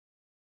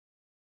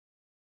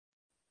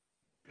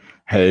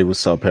Hey,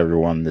 what's up,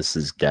 everyone? This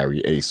is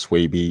Gary A.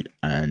 Swaby,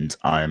 and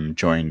I'm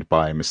joined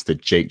by Mr.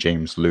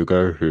 Jakejames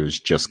Lugo, who's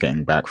just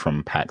getting back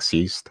from Pax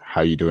East.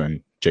 How you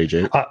doing,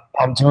 JJ?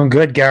 I'm doing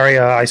good, Gary.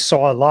 I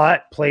saw a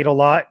lot, played a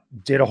lot,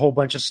 did a whole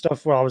bunch of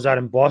stuff while I was out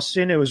in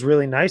Boston. It was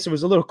really nice. It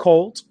was a little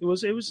cold. It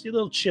was a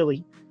little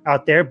chilly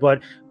out there,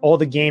 but all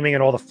the gaming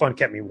and all the fun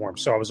kept me warm,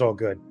 so I was all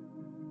good.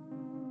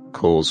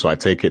 Cool. So I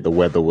take it the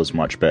weather was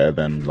much better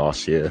than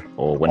last year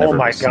or Oh whenever it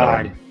my was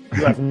snowing. God.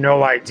 You have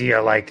no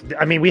idea.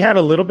 I mean, we had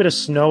a little bit of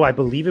snow. I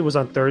believe it was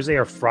on Thursday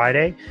or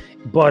Friday,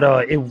 but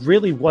it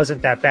really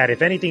wasn't that bad.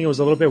 If anything, it was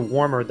a little bit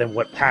warmer than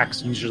what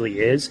PAX usually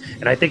is.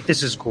 And I think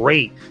this is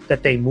great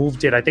that they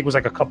moved it. I think it was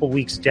like a couple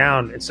weeks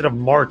down. Instead of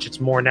March, it's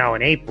more now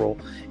in April.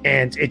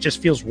 And it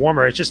just feels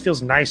warmer. It just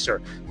feels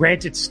nicer.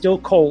 Granted, it's still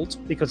cold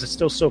because it's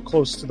still so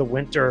close to the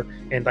winter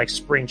and like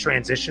spring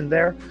transition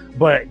there.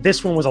 But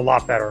this one was a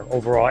lot better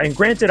overall. And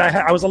granted,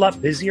 I was a lot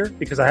busier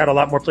because I had a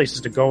lot more places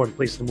to go and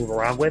places to move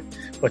around with.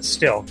 But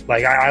still,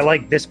 like I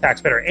like this PAX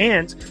better.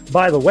 And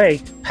by the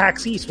way,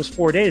 PAX East was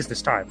 4 days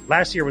this time.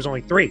 Last year was only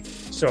three.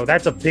 So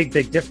that's a big,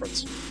 big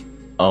difference.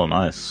 Oh,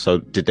 nice. So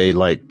did they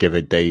like give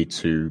a day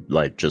to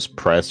like just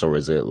press, or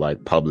is it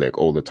like public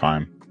all the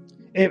time?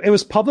 It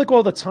was public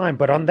all the time,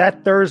 but on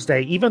that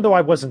Thursday, even though I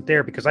wasn't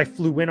there because I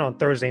flew in on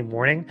Thursday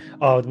morning,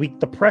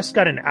 the press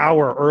got an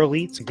hour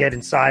early to get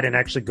inside and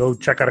actually go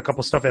check out a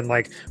couple stuff. And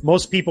like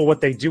most people, what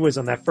they do is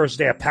on that first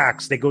day of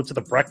PAX, they go to the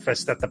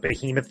breakfast that the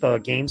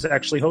Behemoth Games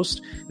actually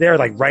host. They're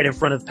like right in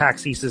front of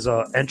PAX East's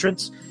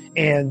entrance,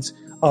 and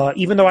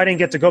even though I didn't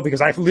get to go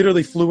because I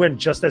literally flew in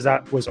just as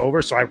that was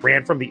over, so I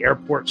ran from the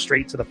airport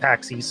straight to the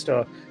PAX East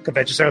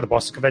Convention Center, the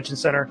Boston Convention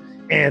Center,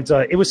 and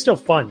it was still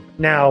fun.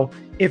 Now,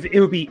 if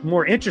it would be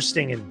more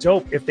interesting and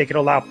dope if they could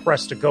allow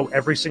press to go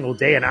every single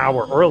day an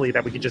hour early,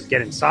 that we could just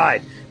get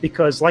inside,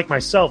 because like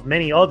myself,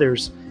 many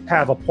others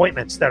have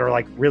appointments that are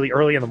like really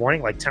early in the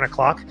morning, like 10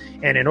 o'clock.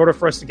 And in order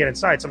for us to get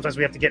inside, sometimes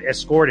we have to get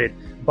escorted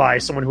by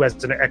someone who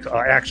has an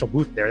actual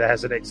booth there that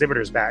has an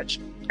exhibitor's badge.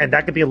 And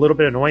that could be a little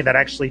bit annoying. That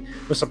actually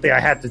was something I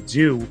had to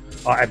do,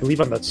 I believe,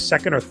 on the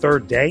second or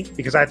third day,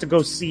 because I had to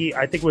go see,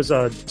 I think it was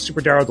a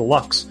Super Darrow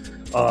Deluxe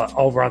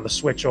over on the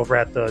Switch over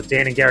at the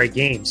Dan and Gary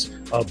Games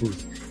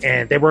booth.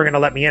 And they weren't going to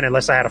let me in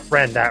unless I had a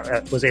friend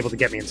that was able to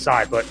get me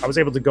inside. But I was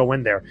able to go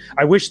in there.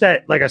 I wish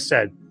that, like I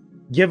said,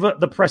 give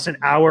the press an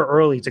hour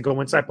early to go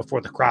inside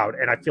before the crowd.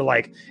 And I feel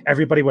like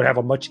everybody would have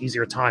a much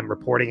easier time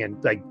reporting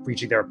and like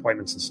reaching their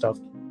appointments and stuff.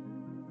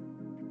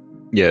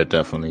 Yeah,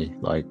 definitely.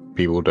 Like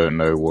people don't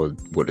know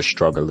what the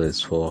struggle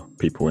is for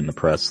people in the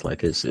press.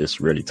 Like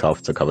it's really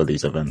tough to cover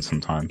these events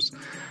sometimes.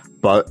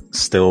 But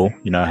still,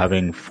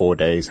 having 4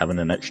 days, having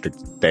an extra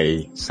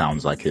day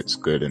sounds like it's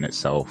good in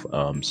itself.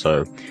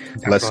 So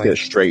let's Definitely. get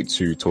straight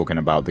to talking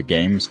about the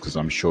games, because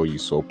I'm sure you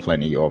saw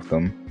plenty of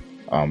them.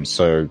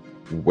 So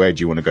where do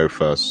you want to go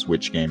first?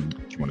 Which game do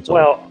you want to talk?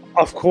 Well,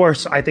 of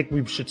course, I think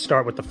we should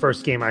start with the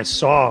first game I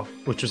saw,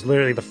 which was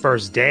literally the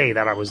first day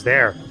that I was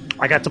there.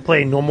 I got to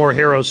play No More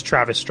Heroes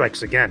Travis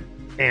Strikes Again.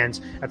 And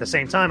at the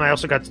same time, I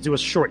also got to do a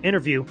short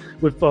interview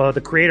with the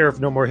creator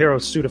of No More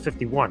Heroes,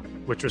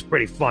 Suda51, which was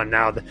pretty fun.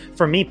 Now,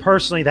 for me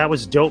personally, that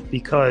was dope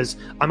because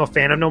I'm a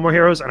fan of No More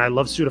Heroes and I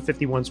love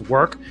Suda51's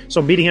work.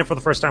 So meeting him for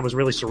the first time was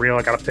really surreal.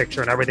 I got a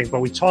picture and everything.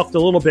 But we talked a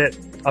little bit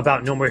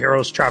about No More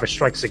Heroes Travis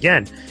Strikes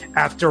Again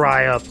after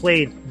I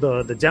played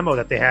the demo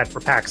that they had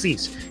for PAX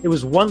East. It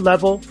was one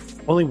level,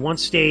 only one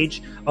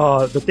stage.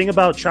 The thing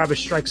about Travis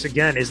Strikes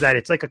Again is that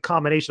it's like a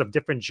combination of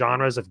different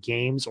genres of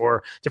games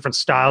or different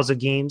styles of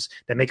games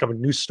that make up a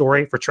new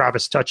story for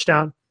Travis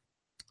Touchdown.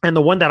 And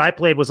the one that I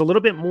played was a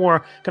little bit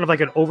more kind of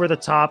like an over the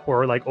top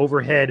or like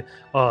overhead,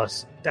 I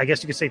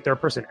guess you could say third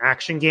person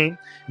action game.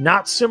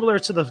 Not similar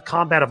to the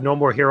combat of No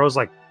More Heroes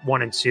like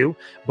 1 and 2,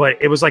 but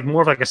it was like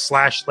more of like a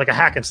slash, like a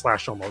hack and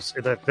slash almost.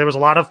 There was a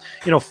lot of,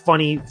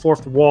 funny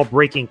fourth wall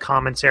breaking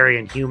commentary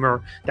and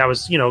humor that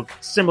was,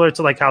 similar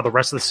to like how the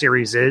rest of the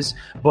series is.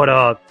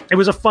 But it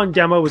was a fun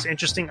demo. It was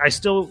interesting. I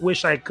still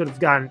wish I could have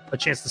gotten a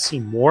chance to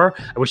see more.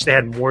 I wish they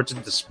had more to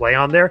display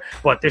on there,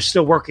 but they're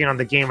still working on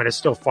the game and it's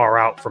still far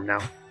out from now.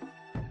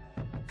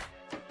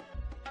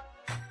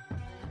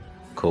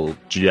 Cool.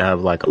 Do you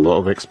have like a lot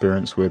of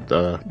experience with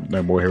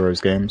No More Heroes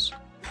games?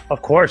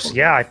 Of course,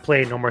 yeah. I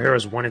played No More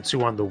Heroes 1 and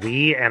 2 on the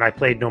Wii, and I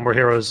played No More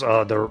Heroes,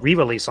 the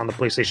re-release on the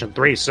PlayStation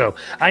 3. So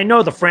I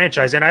know the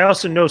franchise, and I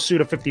also know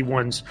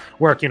Suda51's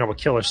work, with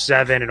Killer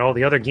 7 and all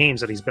the other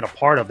games that he's been a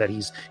part of that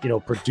he's,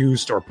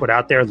 produced or put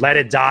out there. Let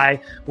It Die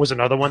was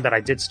another one that I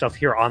did stuff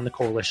here on the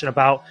Coalition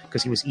about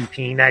because he was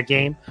EPing that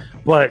game.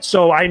 But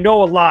so I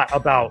know a lot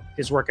about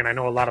his work, and I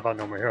know a lot about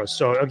No More Heroes.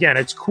 So again,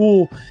 it's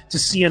cool to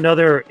see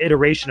another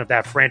iteration of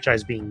that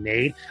franchise being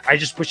made. I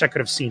just wish I could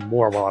have seen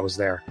more while I was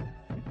there.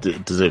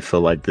 Does it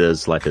feel like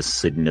there's like a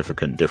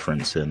significant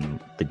difference in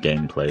the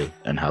gameplay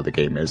and how the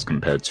game is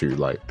compared to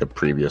like the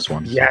previous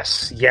ones?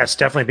 Yes,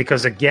 definitely.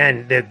 Because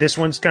again, this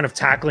one's kind of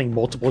tackling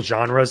multiple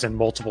genres and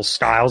multiple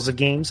styles of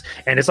games,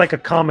 and it's like a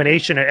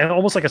combination and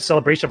almost like a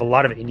celebration of a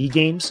lot of indie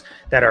games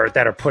that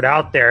are put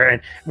out there.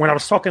 And when I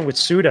was talking with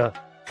Suda,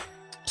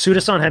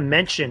 Suda-san had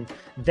mentioned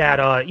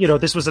that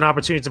this was an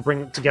opportunity to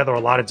bring together a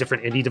lot of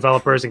different indie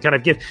developers and kind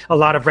of give a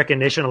lot of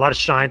recognition, a lot of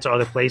shine to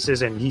other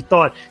places. And he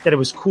thought that it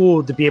was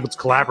cool to be able to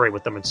collaborate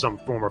with them in some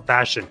form or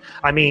fashion.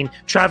 I mean,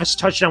 Travis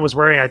Touchdown was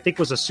wearing, I think,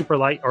 was a super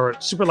light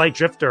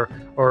drifter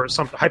or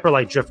some hyper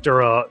light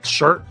drifter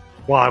shirt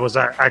while I was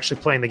actually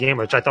playing the game,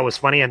 which I thought was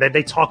funny. And then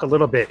they talk a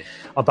little bit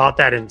about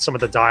that in some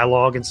of the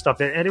dialogue and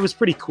stuff, and it was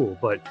pretty cool.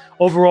 But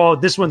overall,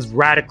 this one's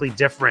radically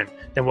different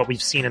than what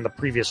we've seen in the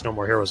previous No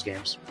More Heroes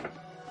games.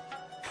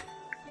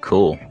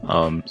 Cool.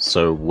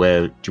 So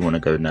where do you want to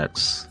go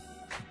next?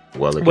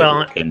 What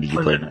game did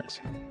you play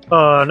next?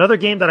 Another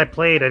game that I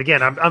played, and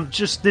again, I'm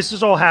just, this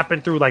has all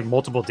happened through like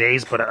multiple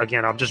days, but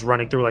again, I'm just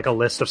running through like a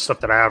list of stuff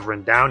that I have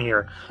written down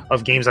here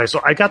of games I saw.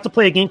 I got to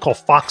play a game called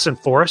Fox and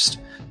Forest,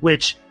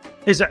 which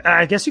is,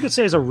 I guess you could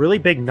say, is a really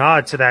big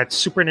nod to that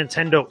Super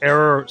Nintendo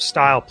era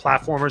style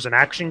platformers and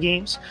action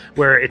games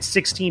where it's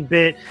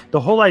 16-bit.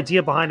 The whole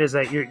idea behind it is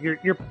that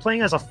you're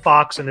playing as a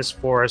fox in this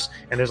forest,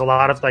 and there's a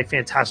lot of like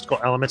fantastical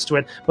elements to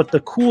it. But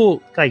the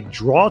cool like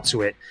draw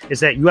to it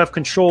is that you have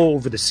control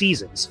over the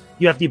seasons.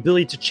 You have the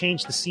ability to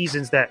change the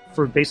seasons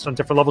based on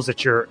different levels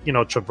that you're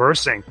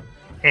traversing.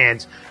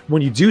 And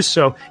when you do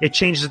so, it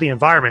changes the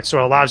environment. So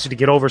it allows you to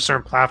get over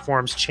certain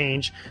platforms,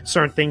 change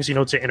certain things,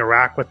 to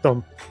interact with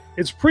them.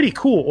 It's pretty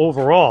cool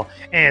overall.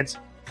 And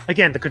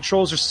again, the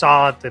controls are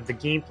solid. The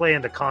gameplay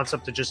and the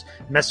concept of just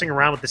messing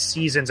around with the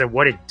seasons and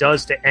what it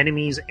does to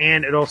enemies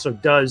and it also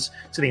does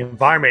to the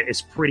environment is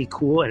pretty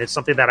cool. And it's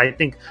something that I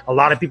think a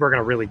lot of people are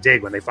going to really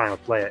dig when they finally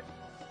play it.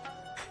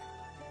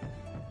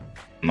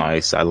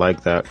 Nice. I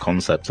like that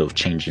concept of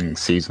changing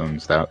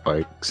seasons. That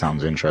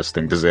sounds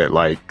interesting. Does it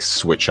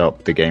switch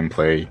up the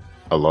gameplay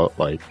a lot?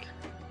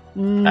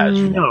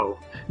 No,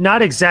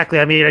 not exactly.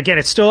 I mean, again,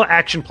 it's still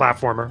action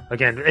platformer.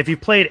 Again, if you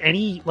played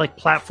any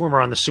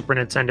platformer on the Super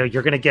Nintendo,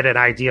 you're going to get an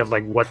idea of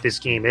what this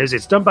game is.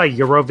 It's done by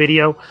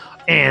Eurovideo,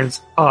 and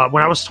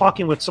when I was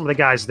talking with some of the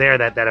guys there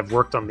that have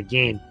worked on the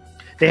game,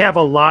 they have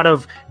a lot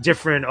of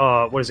different,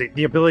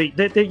 the ability,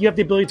 you have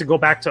the ability to go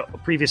back to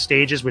previous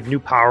stages with new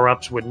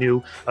power-ups, with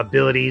new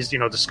abilities,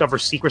 discover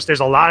secrets.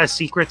 There's a lot of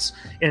secrets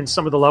in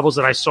some of the levels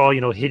that I saw,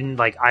 hidden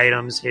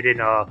items,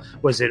 hidden,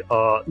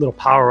 little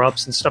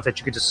power-ups and stuff that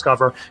you could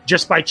discover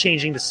just by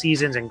changing the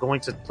seasons and going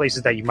to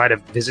places that you might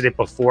have visited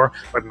before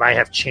or might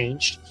have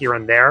changed here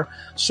and there.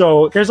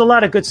 So there's a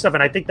lot of good stuff.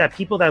 And I think that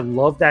people that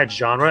love that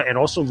genre and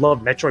also love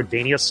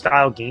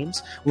Metroidvania-style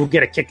games will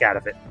get a kick out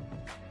of it.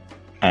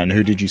 And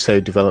who did you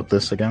say developed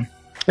this again?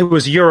 It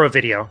was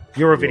Eurovideo.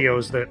 Eurovideo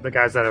is the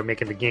guys that are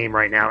making the game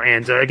right now.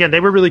 And again,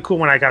 they were really cool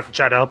when I got to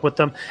chat up with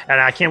them.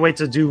 And I can't wait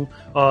to do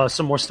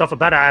some more stuff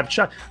about it. I've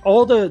tried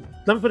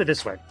let me put it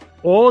this way.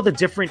 All the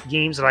different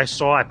games that I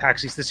saw at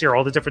Pax East this year,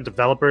 all the different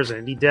developers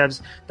and indie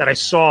devs that I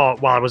saw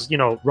while I was,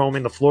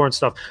 roaming the floor and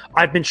stuff,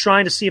 I've been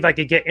trying to see if I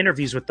could get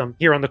interviews with them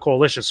here on the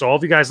Coalition. So all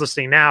of you guys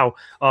listening now,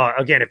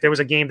 again, if there was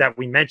a game that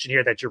we mentioned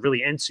here that you're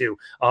really into,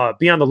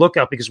 be on the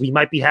lookout because we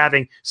might be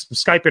having some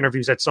Skype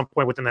interviews at some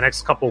point within the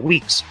next couple of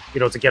weeks,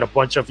 to get a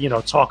bunch of,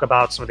 talk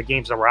about some of the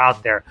games that were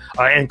out there,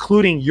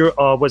 including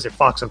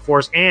Fox and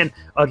Forest. And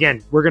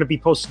again, we're going to be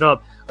posting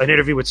up an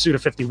interview with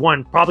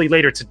Suda51 probably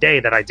later today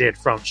that I did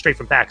straight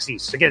from Pax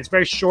East. Again, it's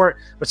very short,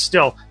 but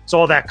still, it's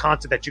all that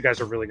content that you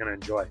guys are really going to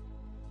enjoy.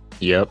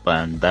 Yep,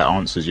 and that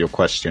answers your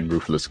question,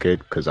 Ruthless Kid,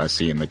 because I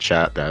see in the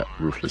chat that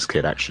Ruthless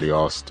Kid actually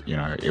asked,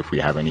 if we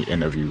have any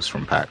interviews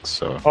from PAX.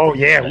 So, oh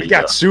yeah, we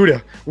got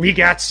Suda. We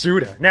got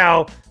Suda.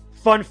 Now,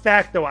 fun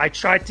fact, though, I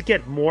tried to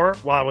get more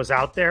while I was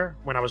out there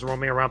when I was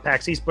roaming around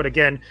PAX East. But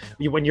again,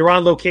 when you're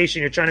on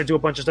location, you're trying to do a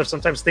bunch of stuff.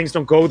 Sometimes things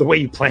don't go the way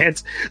you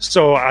planned.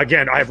 So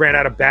again, I ran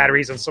out of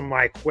batteries on some of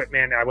my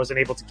equipment. I wasn't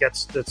able to get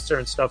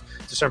certain stuff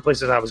to certain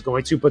places I was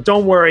going to. But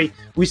don't worry,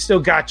 we still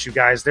got you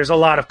guys. There's a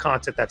lot of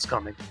content that's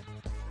coming.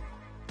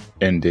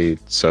 Indeed.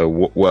 So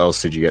what else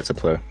did you get to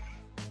play?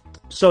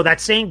 So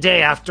that same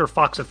day after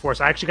Fox and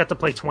Force, I actually got to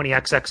play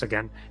 20XX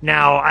again.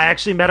 Now, I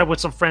actually met up with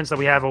some friends that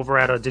we have over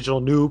at a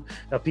Digital Noob,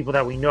 people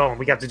that we know, and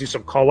we got to do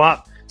some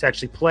co-op to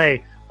actually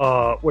play,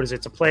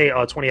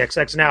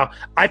 20XX. Now,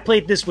 I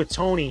played this with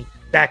Tony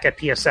back at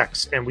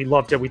PSX, and we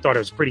loved it. We thought it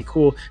was pretty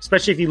cool,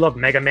 especially if you love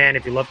Mega Man,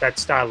 if you love that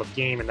style of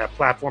game and that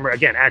platformer.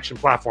 Again, action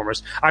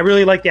platformers. I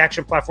really like the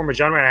action platformer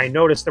genre, and I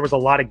noticed there was a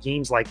lot of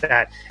games like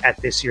that at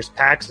this year's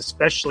PAX,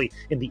 especially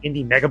in the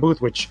Indie Mega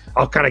Booth, which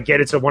I'll kind of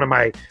get into one of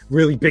my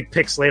really big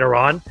picks later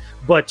on.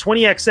 But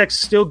 20XX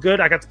still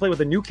good. I got to play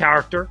with a new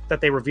character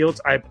that they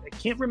revealed. I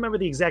can't remember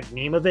the exact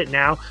name of it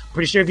now.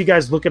 Pretty sure if you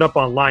guys look it up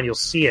online, you'll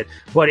see it.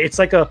 But it's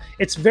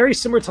it's very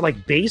similar to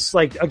Base.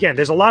 Again,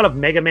 there's a lot of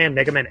Mega Man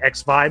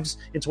X vibes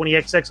in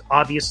 20XX,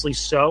 obviously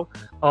so.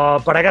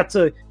 But I got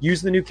to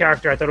use the new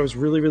character. I thought it was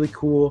really, really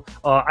cool.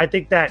 I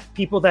think that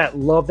people that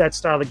love that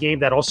style of game,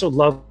 that also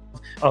love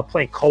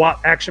playing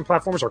co-op action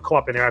platformers or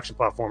co-op interaction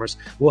platformers,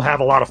 will have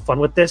a lot of fun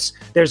with this.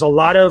 There's a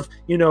lot of,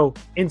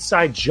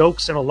 inside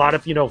jokes and a lot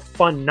of,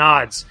 fun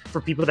nods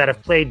for people that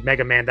have played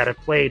Mega Man, that have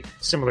played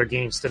similar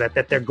games to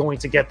that they're going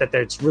to get, that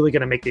it's really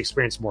going to make the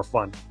experience more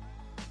fun.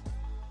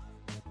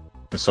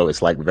 So it's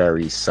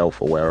very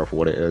self-aware of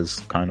what it is,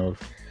 kind of.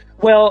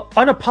 Well,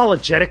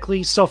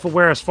 unapologetically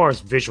self-aware as far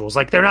as visuals.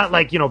 Like, they're not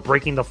like,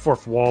 breaking the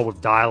fourth wall with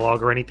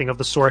dialogue or anything of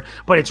the sort,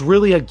 but it's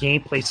really a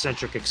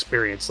gameplay-centric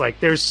experience. Like,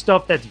 there's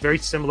stuff that's very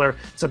similar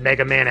to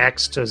Mega Man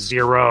X, to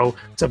Zero,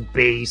 to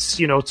Base,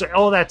 to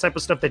all that type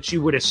of stuff that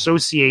you would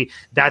associate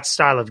that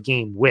style of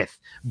game with.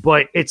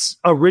 But it's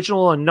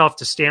original enough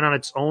to stand on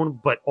its own,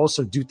 but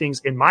also do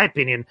things, in my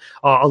opinion,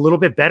 a little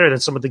bit better than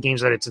some of the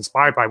games that it's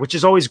inspired by, which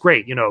is always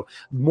great.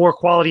 More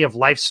quality of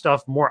life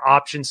stuff, more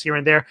options here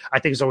and there, I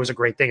think is always a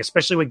great thing,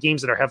 especially with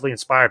games that are heavily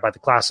inspired by the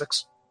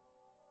classics.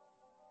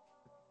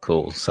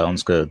 Cool.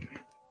 Sounds good.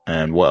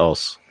 And what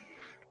else?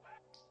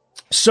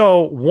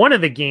 So one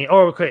of the games.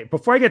 Oh, okay.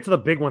 Before I get to the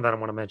big one that I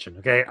want to mention,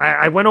 okay,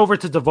 I went over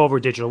to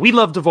Devolver Digital. We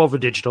love Devolver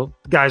Digital,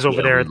 the guys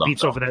over there, the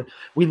peeps over there.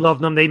 We love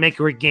them. They make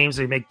great games.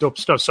 They make dope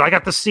stuff. So I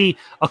got to see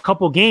a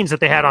couple games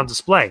that they had on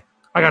display.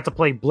 I got to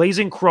play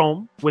Blazing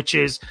Chrome, which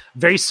is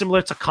very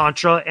similar to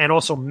Contra, and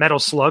also Metal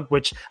Slug,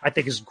 which I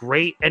think is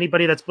great.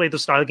 Anybody that's played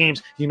those style of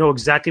games, you know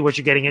exactly what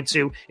you're getting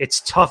into.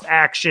 It's tough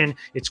action.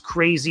 It's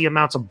crazy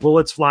amounts of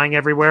bullets flying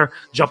everywhere,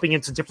 jumping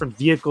into different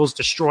vehicles,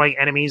 destroying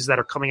enemies that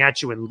are coming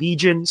at you in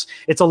legions.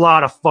 It's a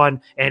lot of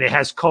fun, and it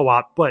has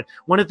co-op. But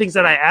one of the things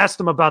that I asked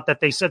them about that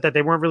they said that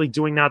they weren't really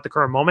doing now at the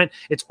current moment,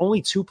 it's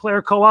only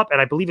 2-player co-op,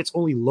 and I believe it's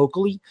only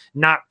locally,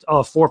 not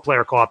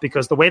 4-player co-op,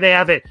 because the way they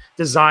have it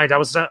designed, I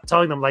was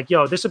telling them, like,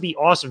 yo, this would be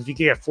awesome if you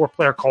could get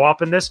 4-player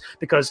co-op in this,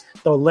 because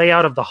the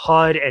layout of the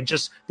HUD and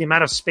just the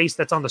amount of space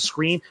that's on the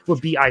screen would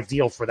be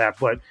ideal for that.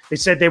 But they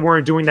said they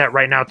weren't doing that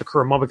right now at the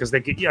current moment because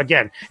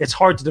again, it's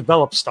hard to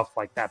develop stuff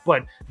like that.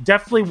 But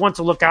definitely one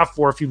to look out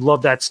for if you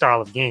love that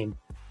style of game.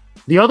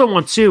 The other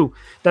one too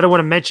that I want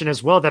to mention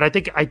as well that I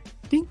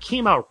think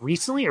came out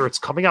recently, or it's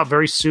coming out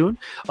very soon,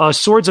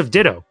 Swords of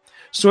Ditto.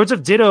 Swords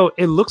of Ditto,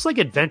 it looks like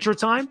Adventure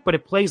Time, but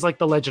it plays like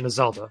The Legend of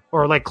Zelda,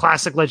 or like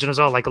classic Legend of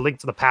Zelda, like A Link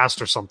to the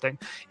Past or something.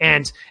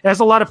 And it has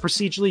a lot of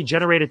procedurally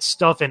generated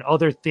stuff and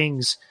other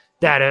things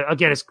that,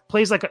 again, it's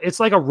like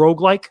a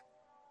roguelike,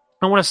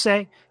 I want to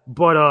say,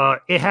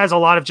 but it has a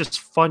lot of just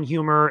fun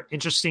humor,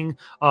 interesting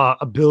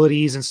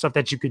abilities and stuff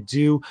that you could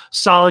do.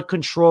 Solid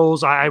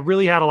controls. I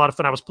really had a lot of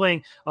fun. I was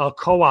playing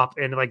co-op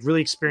and like really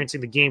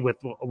experiencing the game with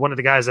one of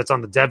the guys that's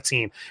on the dev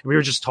team. And we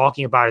were just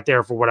talking about it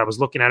there for what I was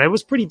looking at. It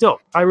was pretty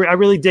dope. I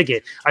really dig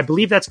it. I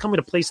believe that's coming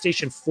to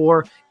PlayStation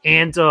 4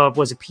 and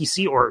was it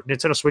PC or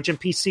Nintendo Switch and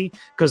PC?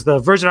 Because the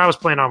version I was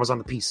playing on was on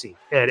the PC.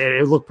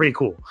 It looked pretty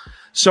cool.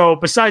 So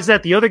besides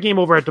that, the other game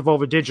over at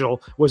Devolver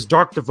Digital was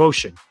Dark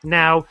Devotion.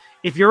 Now,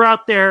 if you're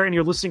out there and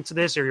you're listening to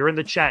this or you're in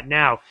the chat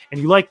now and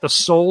you like the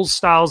Souls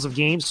styles of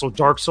games, so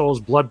Dark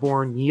Souls,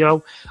 Bloodborne,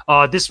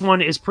 Nioh, this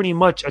one is pretty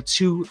much a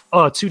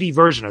 2D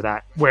version of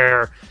that,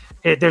 where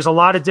there's a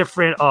lot of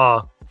different,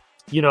 I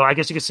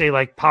guess you could say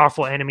like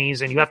powerful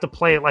enemies, and you have to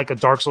play it like a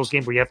Dark Souls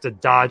game where you have to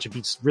dodge and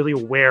be really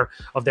aware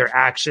of their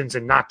actions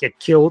and not get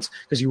killed,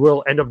 because you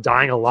will end up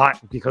dying a lot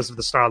because of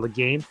the style of the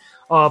game.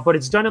 But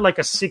it's done in like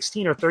a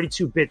 16 or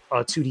 32-bit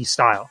 2D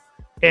style.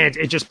 And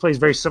it just plays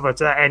very similar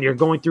to that. And you're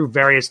going through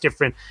various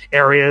different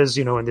areas,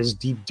 in this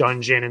deep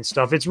dungeon and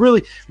stuff. It's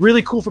really,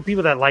 really cool for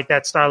people that like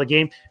that style of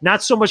game.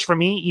 Not so much for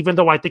me, even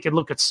though I think it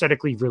looked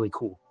aesthetically really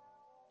cool.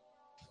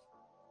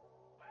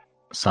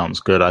 Sounds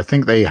good. I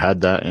think they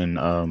had that in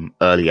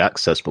early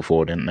access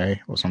before, didn't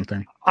they, or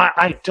something?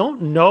 I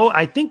don't know.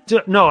 I think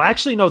no,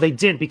 they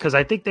didn't, because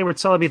I think they were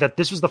telling me that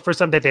this was the first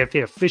time that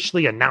they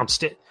officially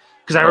announced it.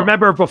 Because I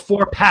remember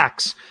before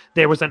PAX,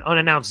 there was an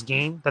unannounced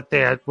game that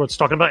they was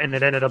talking about, and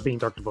it ended up being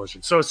Dark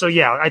Devotion. So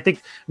yeah, I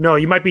think, no,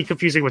 you might be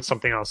confusing with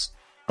something else.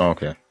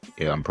 Okay.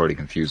 Yeah, I'm probably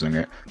confusing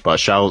it. But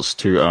shouts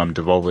to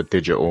Devolver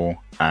Digital,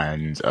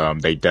 and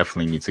they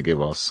definitely need to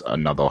give us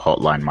another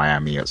Hotline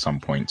Miami at some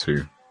point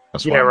too.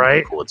 That's yeah,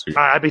 right.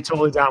 I'd be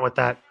totally down with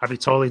that.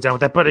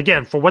 But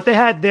again, for what they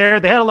had there,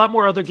 they had a lot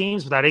more other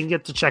games that I didn't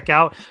get to check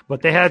out,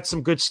 but they had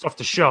some good stuff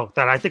to show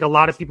that I think a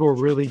lot of people were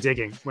really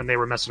digging when they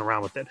were messing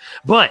around with it.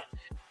 But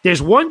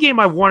there's one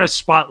game I want to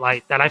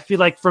spotlight that I feel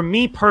like, for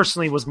me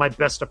personally, was my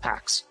best of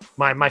PAX.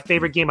 My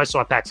favorite game I saw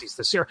at PAX East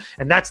this year,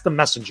 and that's The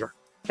Messenger.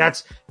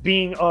 That's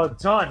being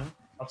done.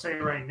 I'll tell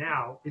you right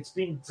now, it's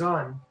being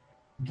done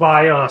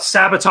by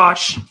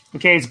Sabotage.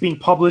 Okay, it's being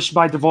published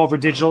by Devolver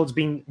Digital. It's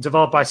being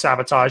developed by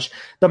Sabotage.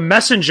 The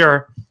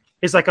Messenger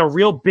is like a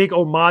real big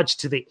homage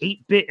to the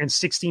 8-bit and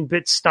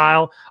 16-bit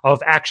style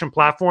of action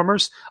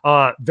platformers.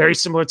 Very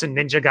similar to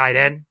Ninja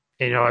Gaiden.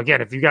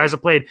 Again, if you guys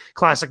have played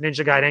classic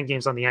Ninja Gaiden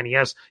games on the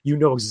NES, you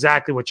know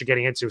exactly what you're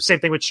getting into. Same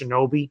thing with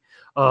Shinobi.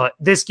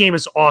 This game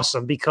is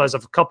awesome because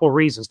of a couple of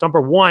reasons. Number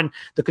one,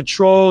 the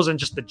controls and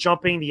just the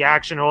jumping, the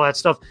action, all that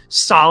stuff,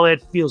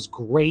 solid, feels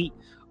great.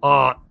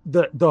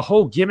 The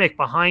whole gimmick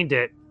behind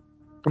it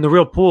and the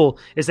real pull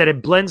is that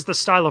it blends the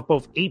style of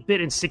both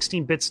 8-bit and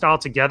 16-bit style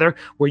together,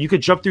 where you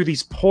could jump through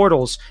these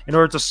portals in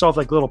order to solve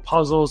like little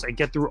puzzles and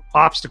get through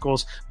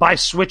obstacles by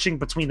switching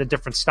between the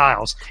different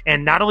styles.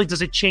 And not only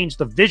does it change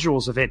the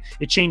visuals of it,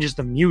 it changes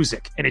the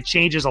music, and it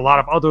changes a lot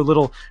of other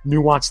little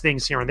nuanced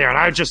things here and there. And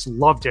I just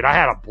loved it. I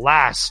had a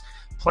blast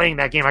playing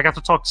that game. I got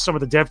to talk to some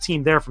of the dev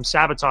team there from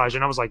Sabotage,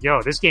 and I was like,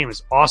 yo, this game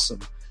is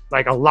awesome.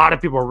 Like a lot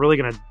of people are really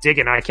going to dig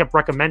it. And I kept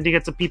recommending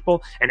it to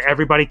people, and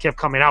everybody kept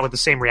coming out with the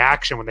same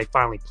reaction when they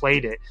finally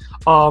played it.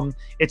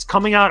 It's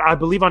coming out, I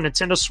believe, on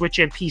Nintendo Switch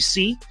and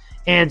PC.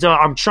 And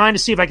I'm trying to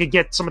see if I could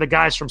get some of the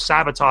guys from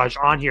Sabotage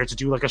on here to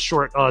do like a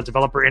short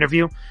developer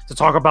interview to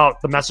talk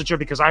about the Messenger,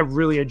 because I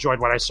really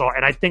enjoyed what I saw.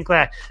 And I think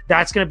that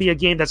that's going to be a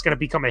game that's going to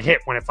become a hit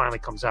when it finally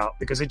comes out,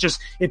 because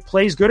it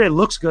plays good, it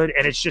looks good,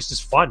 and it's just as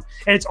fun.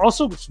 And it's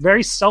also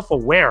very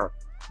self-aware,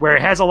 where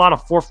it has a lot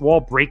of fourth wall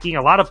breaking,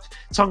 a lot of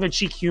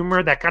tongue-in-cheek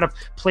humor that kind of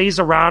plays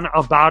around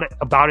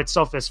about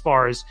itself, as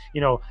far as,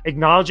 you know,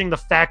 acknowledging the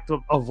fact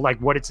of like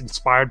what it's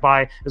inspired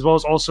by, as well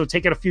as also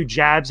taking a few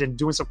jabs and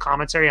doing some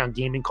commentary on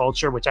gaming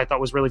culture, which I thought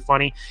was really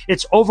funny.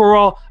 It's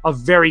overall a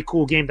very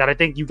cool game that I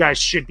think you guys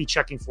should be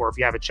checking for if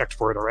you haven't checked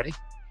for it already.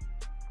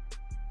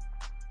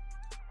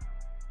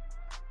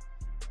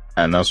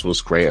 And that's what's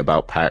great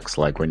about PAX,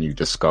 like when you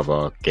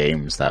discover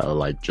games that are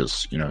like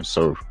just, you know,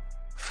 so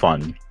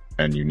fun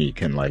and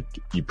unique, and like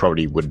you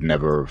probably would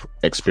never have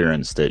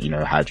experienced it, you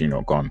know, had you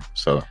not gone.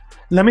 So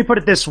let me put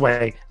it this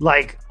way,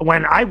 like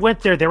when I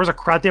went there was a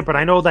crowd there, but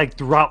I know like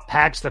throughout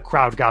PAX the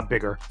crowd got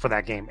bigger for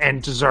that game,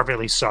 and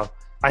deservedly so.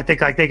 I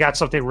think like they got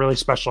something really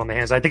special in their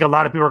hands. I think a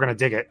lot of people are going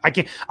to dig it.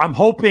 I'm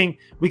hoping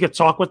we could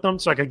talk with them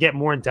so I could get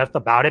more in depth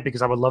about it,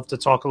 because I would love to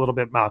talk a little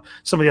bit about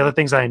some of the other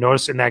things that I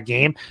noticed in that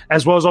game,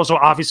 as well as also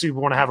obviously we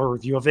want to have a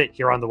review of it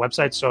here on the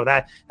website. So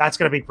that's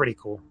going to be pretty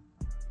cool.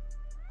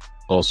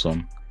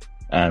 Awesome.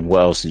 And what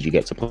else did you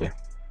get to play?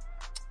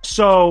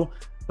 So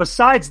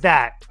besides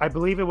that, I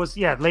believe it was,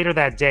 later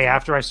that day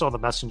after I saw the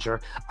Messenger,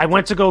 I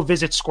went to go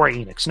visit Square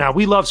Enix. Now,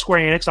 we love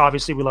Square Enix.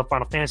 Obviously, we love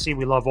Final Fantasy.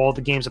 We love all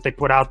the games that they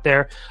put out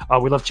there.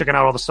 We love checking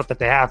out all the stuff that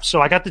they have.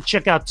 So I got to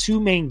check out two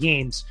main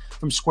games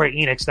from Square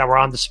Enix that were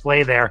on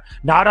display there.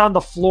 Not on the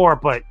floor,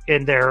 but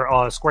in their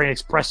Square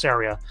Enix press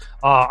area.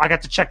 I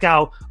got to check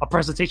out a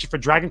presentation for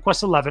Dragon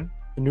Quest XI, the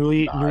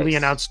newly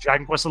announced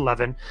Dragon Quest XI.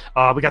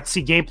 We got to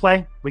see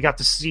gameplay. We got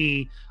to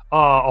see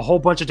a whole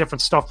bunch of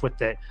different stuff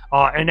with it.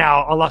 And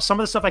now some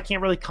of the stuff I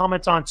can't really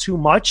comment on too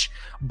much,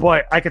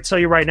 but I could tell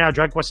you right now,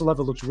 Dragon Quest XI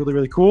looks really,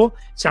 really cool.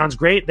 Sounds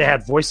great. They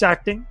had voice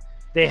acting.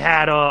 They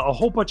had a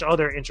whole bunch of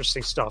other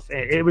interesting stuff.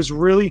 It was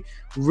really,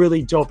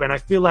 really dope. And I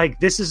feel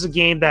like this is a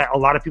game that a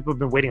lot of people have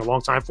been waiting a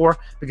long time for,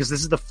 because this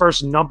is the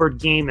first numbered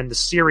game in the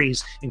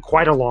series in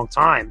quite a long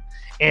time.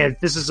 And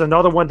this is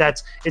another one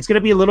it's going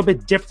to be a little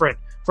bit different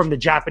from the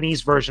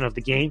Japanese version of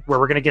the game, where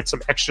we're going to get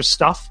some extra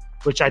stuff,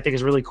 which I think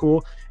is really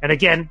cool. And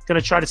again, going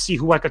to try to see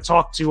who I could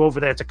talk to over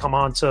there to come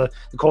on to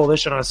the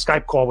Coalition on a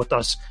Skype call with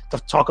us to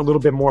talk a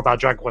little bit more about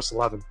Dragon Quest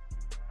XI.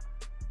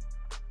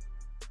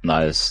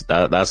 Nice.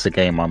 That's a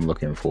game I'm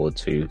looking forward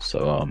to.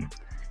 So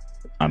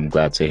I'm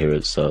glad to hear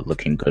it's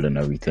looking good and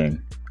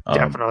everything.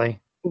 Definitely.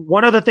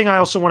 One other thing I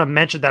also want to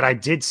mention that I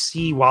did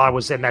see while I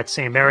was in that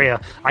same area,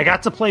 I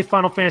got to play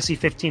Final Fantasy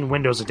 15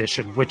 Windows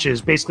Edition, which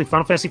is basically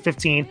Final Fantasy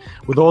 15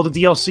 with all the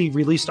DLC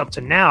released up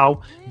to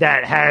now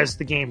that has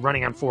the game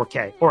running on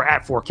 4K or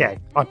at 4K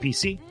on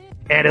PC.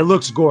 And it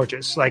looks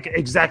gorgeous, like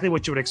exactly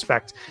what you would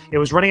expect. It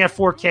was running at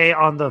 4K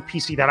on the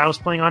PC that I was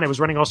playing on. It was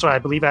running also, I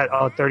believe, at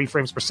 30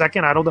 frames per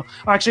second. I don't know.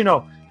 Actually,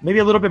 no, maybe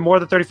a little bit more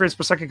than 30 frames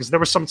per second, because there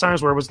were some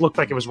times where it looked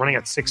like it was running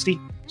at 60.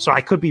 So I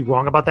could be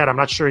wrong about that. I'm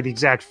not sure the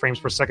exact frames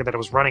per second that it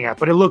was running at,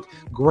 but it looked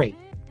great.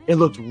 It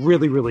looked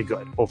really, really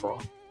good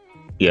overall.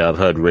 Yeah, I've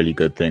heard really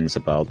good things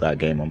about that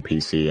game on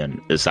PC,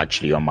 and it's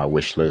actually on my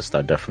wish list.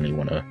 I definitely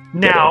want to.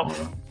 Now,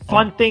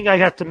 fun thing I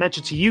got to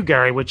mention to you,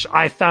 Gary, which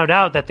I found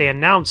out that they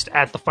announced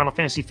at the Final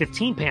Fantasy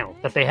 15 panel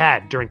that they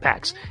had during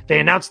PAX. They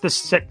announced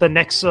the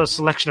next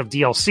selection of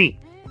DLC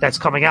that's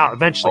coming out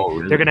eventually. Oh,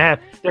 really? They're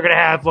gonna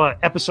have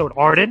episode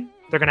Arden.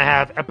 They're gonna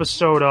have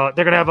episode.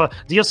 They're gonna have a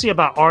DLC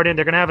about Arden.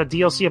 They're gonna have a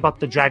DLC about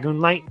the Dragoon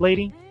Light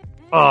lady.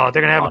 They're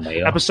gonna have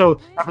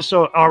episode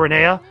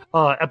Aranea,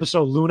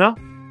 episode Luna,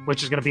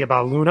 which is going to be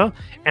about Luna,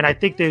 and I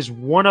think there's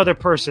one other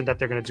person that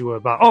they're going to do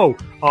about.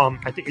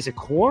 I think, is it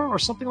Core or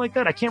something like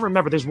that? I can't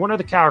remember. There's one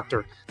other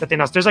character that they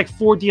announced. There's like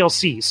 4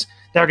 DLCs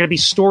that are going to be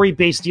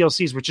story-based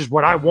DLCs, which is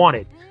what I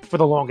wanted for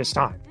the longest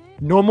time.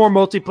 No more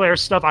multiplayer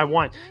stuff. I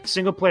want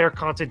single-player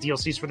content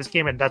DLCs for this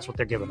game, and that's what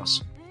they're giving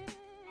us.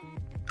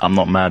 I'm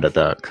not mad at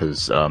that,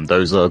 because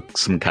those are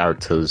some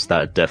characters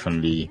that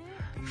definitely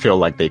feel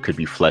like they could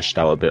be fleshed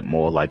out a bit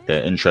more. Like,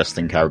 they're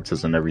interesting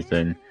characters and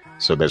everything.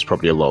 So there's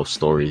probably a lot of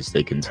stories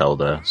they can tell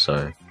there.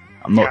 So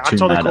I'm not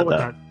too mad at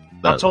that.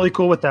 I'm totally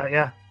cool with that.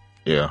 Yeah.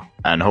 Yeah,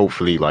 and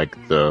hopefully, like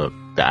the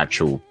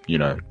actual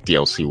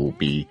DLC will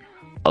be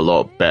a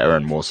lot better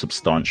and more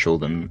substantial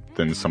than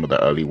some of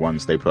the early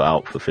ones they put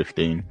out for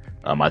 15.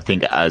 I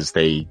think as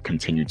they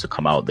continue to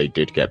come out, they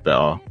did get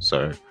better.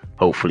 So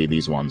hopefully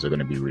these ones are going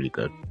to be really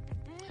good.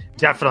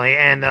 Definitely.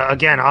 And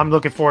again, I'm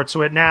looking forward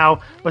to it. Now,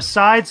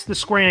 besides the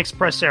Square Enix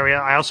press area,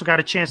 I also got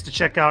a chance to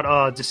check out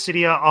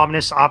Dissidia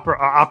Omnis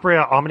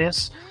Opera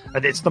Omnis.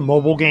 It's the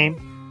mobile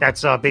game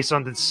that's based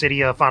on the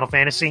Dissidia Final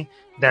Fantasy.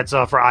 That's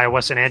for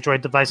iOS and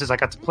Android devices. I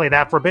got to play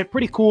that for a bit.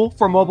 Pretty cool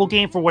for a mobile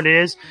game for what it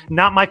is.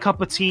 Not my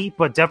cup of tea,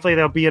 but definitely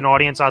there'll be an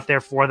audience out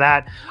there for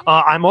that.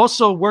 I'm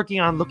also working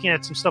on looking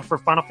at some stuff for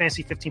Final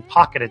Fantasy 15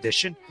 Pocket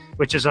Edition,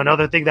 which is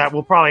another thing that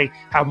we'll probably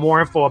have more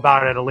info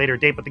about at a later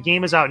date. But the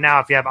game is out now.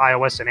 If you have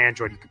iOS and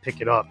Android, you can pick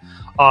it up.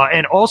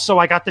 And also,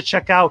 I got to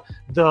check out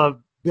the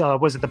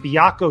was it the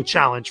Byakuya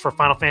challenge for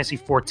Final Fantasy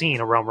 14,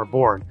 A Realm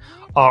Reborn,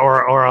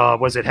 or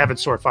was it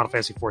Heaven's Sword Final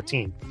Fantasy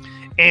 14?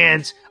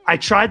 And I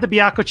tried the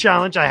Byakuya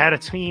challenge. I had a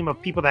team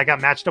of people that I got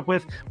matched up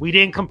with. We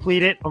didn't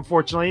complete it,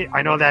 unfortunately.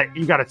 I know that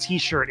you got a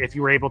T-shirt if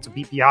you were able to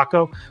beat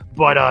Byakuya,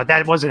 but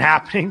that wasn't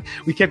happening.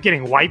 We kept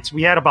getting wiped.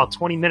 We had about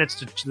 20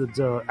 minutes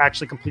to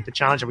actually complete the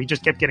challenge, and we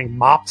just kept getting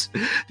mopped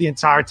the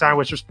entire time,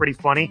 which was pretty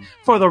funny.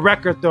 For the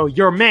record, though,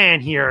 your man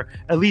here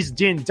at least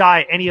didn't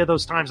die any of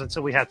those times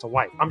until we had to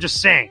wipe. I'm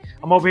just saying.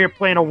 I'm over here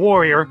playing a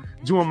warrior,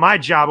 doing my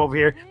job over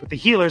here, but the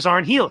healers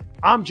aren't healing.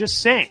 I'm just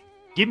saying.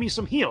 Give me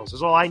some heals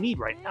is all I need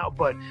right now.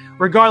 But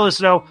regardless,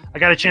 though, I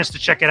got a chance to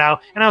check it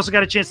out. And I also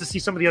got a chance to see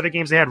some of the other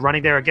games they had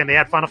running there. Again, they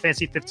had Final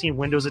Fantasy 15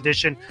 Windows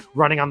Edition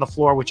running on the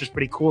floor, which is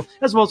pretty cool,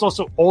 as well as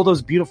also all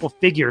those beautiful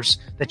figures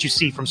that you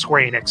see from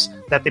Square Enix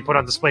that they put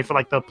on display for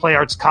like the Play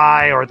Arts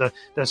Kai or the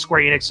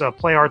Square Enix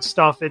Play Arts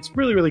stuff. It's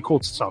really, really cool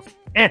stuff.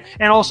 And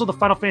also the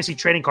Final Fantasy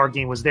trading card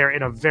game was there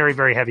in a very,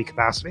 very heavy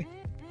capacity.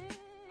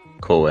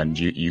 Cool. And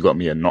you got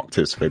me a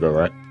Noctis figure,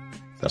 right?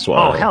 That's what.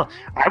 Oh hell!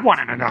 I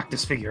wanted a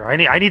Noctis figure.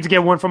 I need to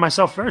get one for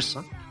myself first,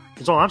 son.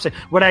 That's all I'm saying.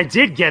 What I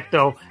did get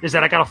though is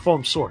that I got a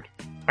foam sword.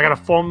 I got a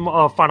foam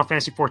Final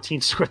Fantasy 14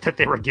 sword that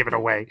they were giving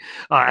away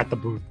at the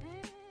booth.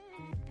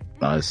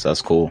 Nice,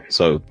 that's cool.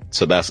 So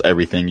that's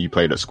everything you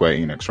played at Square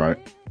Enix, right?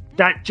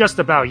 That just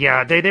about,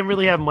 yeah. They didn't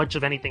really have much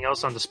of anything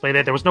else on display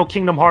there. There was no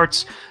Kingdom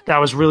Hearts that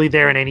was really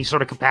there in any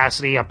sort of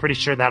capacity. I'm pretty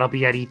sure that'll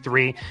be at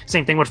E3.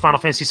 Same thing with Final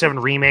Fantasy VII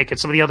Remake and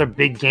some of the other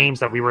big games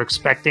that we were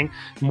expecting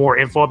more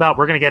info about.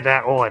 We're going to get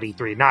that all at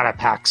E3, not at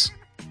PAX.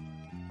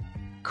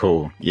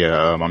 Cool.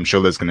 Yeah, I'm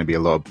sure there's going to be a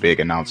lot of big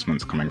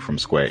announcements coming from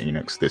Square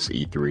Enix this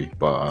E3.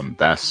 But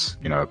that's,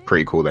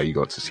 pretty cool that you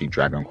got to see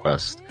Dragon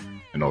Quest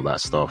and all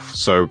that stuff.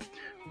 So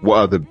what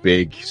other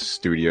big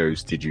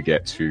studios did you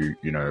get to,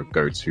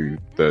 go to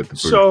the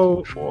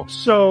booth for?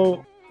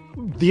 So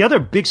the other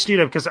big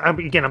studio, because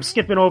I'm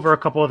skipping over a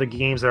couple of the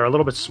games that are a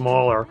little bit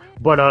smaller,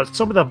 but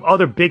some of the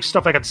other big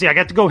stuff I got to see, I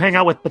got to go hang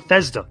out with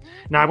Bethesda.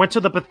 Now, I went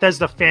to the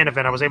Bethesda fan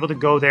event. I was able to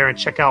go there and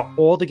check out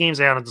all the games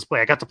they had on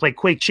display. I got to play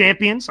Quake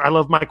Champions. I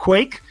love my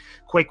Quake.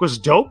 Quake was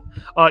dope.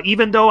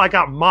 Even though I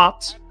got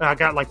mopped, I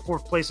got like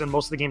 4th place in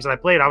most of the games that I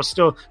played, I was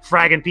still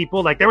fragging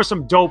people. Like, there were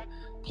some dope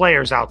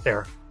players out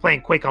there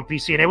playing Quake on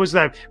PC, and it was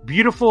that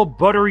beautiful,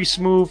 buttery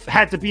smooth,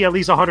 had to be at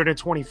least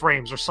 120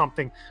 frames or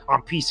something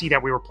on PC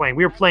that we were playing.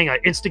 We were playing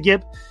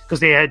Instagib because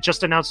they had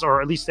just announced,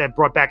 or at least they had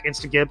brought back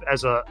Instagib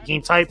as a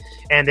game type,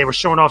 and they were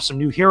showing off some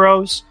new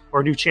heroes,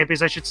 or new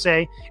champions, I should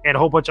say, and a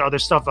whole bunch of other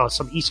stuff,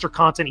 some Easter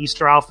content,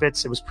 Easter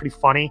outfits. It was pretty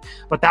funny,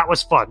 but that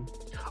was fun.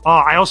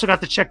 I also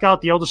got to check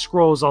out the Elder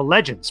Scrolls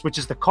Legends, which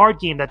is the card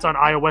game that's on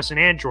iOS and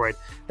Android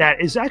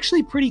that is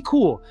actually pretty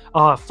cool.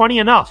 Funny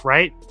enough,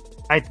 right?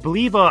 I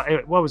believe,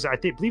 I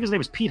believe his name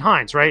was Pete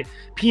Hines, right?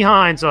 Pete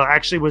Hines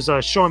actually was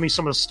showing me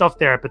some of the stuff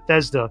there at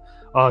Bethesda,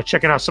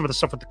 checking out some of the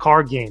stuff with the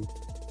card game.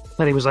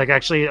 And he was like,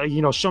 actually,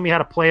 show me how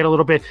to play it a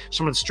little bit,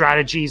 some of the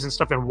strategies and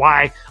stuff, and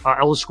why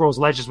Elder Scrolls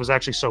Legends was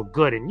actually so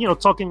good. And,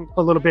 talking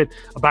a little bit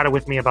about it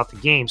with me about the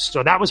game.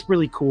 So that was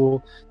really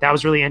cool. That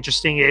was really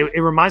interesting.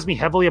 It reminds me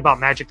heavily about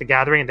Magic the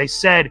Gathering. And they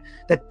said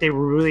that they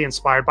were really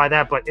inspired by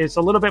that, but it's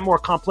a little bit more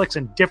complex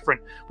and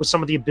different with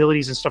some of the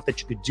abilities and stuff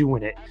that you could do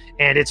in it.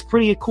 And it's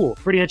pretty cool,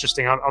 pretty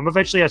interesting. I'm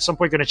eventually at some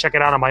point going to check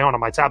it out on my own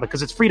on my tablet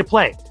because it's free to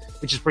play,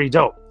 which is pretty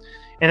dope.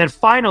 And then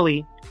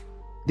finally,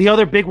 the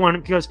other big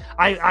one, because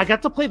I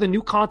got to play the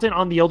new content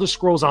on the Elder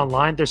Scrolls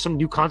Online. There's some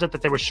new content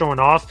that they were showing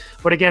off.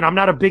 But again, I'm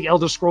not a big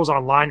Elder Scrolls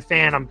Online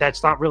fan.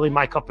 That's not really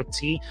my cup of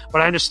tea.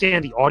 But I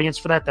understand the audience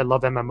for that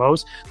love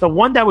MMOs. The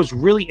one that was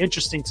really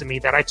interesting to me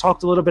that I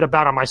talked a little bit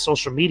about on my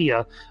social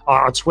media,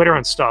 on Twitter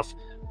and stuff,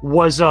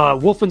 was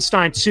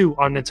Wolfenstein 2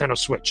 on Nintendo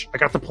Switch. I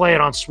got to play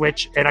it on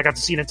Switch, and I got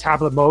to see it in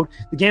tablet mode.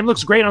 The game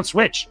looks great on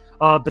Switch.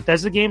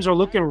 Bethesda games are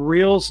looking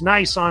real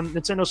nice on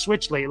Nintendo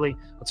Switch lately.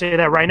 I'll tell you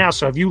that right now.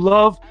 So if you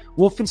love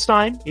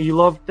Wolfenstein, and you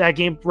love that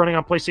game running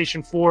on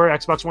PlayStation 4,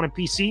 Xbox One, and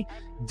PC,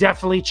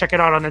 definitely check it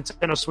out on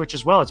Nintendo Switch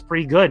as well. It's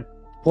pretty good.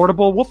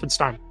 Portable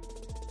Wolfenstein.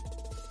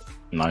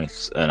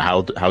 Nice. And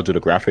how do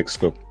the graphics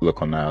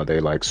look on that? Are they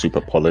like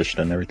super polished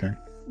and everything?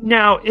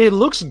 Now, it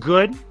looks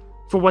good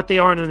for what they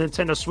are on the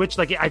Nintendo Switch.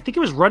 Like, I think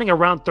it was running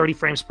around 30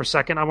 frames per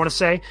second, I want to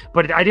say,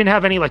 but I didn't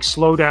have any like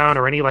slowdown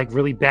or any like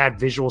really bad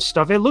visual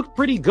stuff. It looked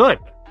pretty good.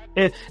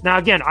 Now,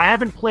 again, I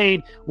haven't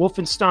played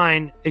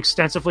Wolfenstein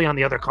extensively on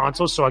the other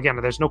consoles, so again,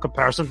 there's no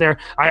comparison there.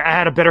 I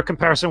had a better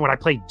comparison when I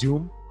played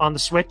Doom on the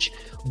Switch,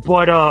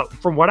 but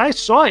from what I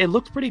saw, it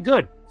looked pretty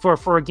good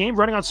for a game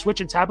running on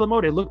Switch in tablet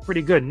mode, it looked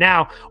pretty good.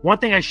 Now, one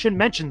thing I should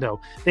mention though,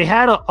 they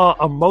had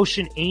a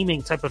motion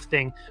aiming type of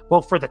thing,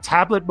 both for the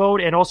tablet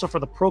mode and also for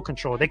the Pro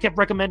controller. They kept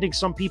recommending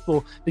some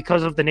people,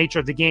 because of the nature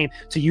of the game,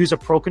 to use a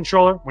Pro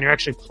controller when you're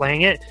actually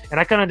playing it, and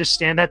I can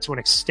understand that to an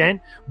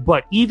extent.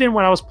 But even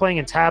when I was playing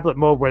in tablet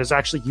mode, where I was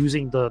actually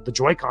using the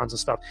Joy-Cons and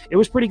stuff, it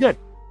was pretty good.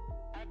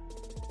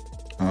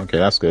 Okay,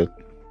 that's good.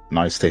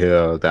 Nice to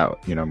hear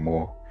that,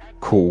 more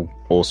cool,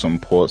 awesome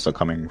ports are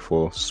coming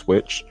for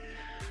Switch.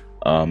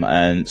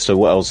 And so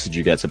what else did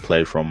you get to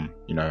play from,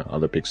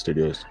 other big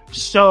studios?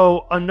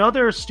 So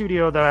another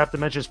studio that I have to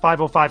mention is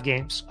 505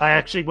 Games. I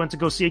actually went to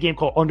go see a game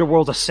called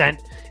Underworld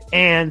Ascent,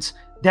 and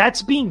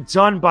that's being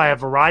done by a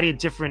variety of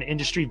different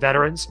industry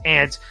veterans.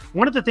 And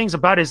one of the things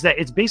about it is that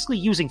it's basically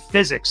using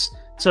physics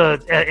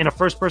in a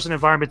first-person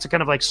environment to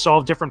kind of like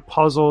solve different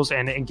puzzles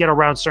and get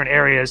around certain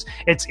areas.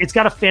 It's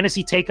got a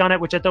fantasy take on it,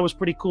 which I thought was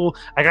pretty cool.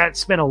 I got to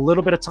spend a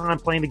little bit of time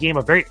playing the game,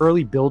 a very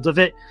early build of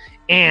it,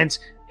 and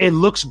it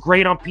looks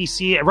great on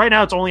PC. Right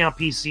now, it's only on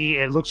PC.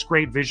 It looks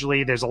great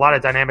visually. There's a lot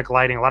of dynamic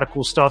lighting, a lot of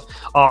cool stuff.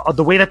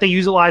 The way that they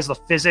utilize the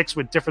physics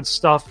with different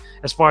stuff,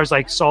 as far as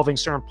like solving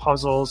certain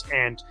puzzles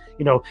and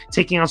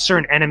taking on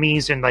certain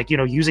enemies and like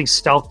using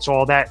stealth to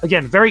all that.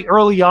 Again, very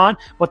early on,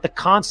 but the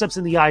concepts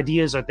and the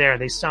ideas are there.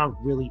 They sound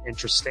really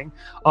interesting.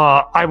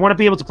 I want to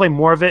be able to play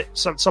more of it.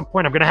 So at some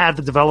point, I'm going to have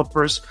the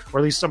developers, or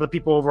at least some of the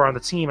people over on the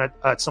team,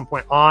 at some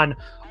point on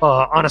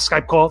a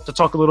Skype call to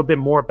talk a little bit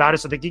more about it,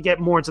 so they could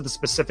get more into the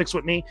specifics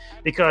with me,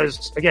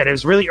 because again, it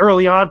was really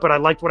early on, but I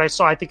liked what I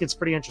saw. I think it's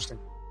pretty interesting.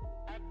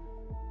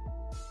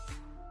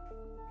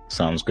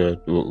 Sounds good.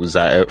 Was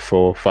that it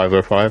for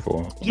 505?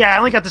 Or? Yeah, I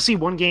only got to see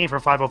one game for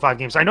 505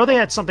 Games. I know they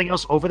had something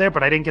else over there,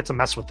 but I didn't get to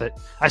mess with it.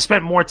 I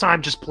spent more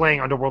time just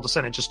playing Underworld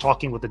Ascent and just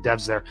talking with the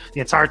devs there. The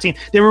entire team,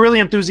 they were really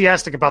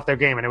enthusiastic about their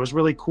game, and it was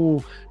really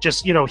cool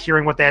just,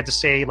 hearing what they had to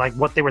say, like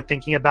what they were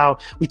thinking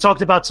about. We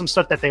talked about some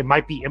stuff that they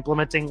might be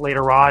implementing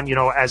later on,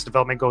 as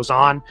development goes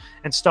on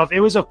and stuff. It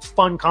was a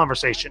fun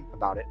conversation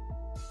about it.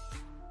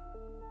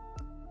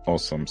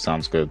 Awesome.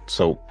 Sounds good.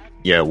 So,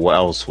 yeah, what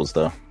else was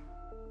there?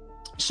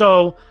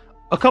 So,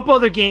 a couple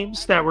other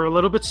games that were a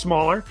little bit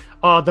smaller.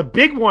 The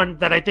big one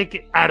that I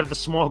think out of the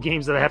small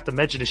games that I have to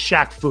mention is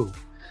Shaq Fu.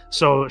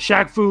 So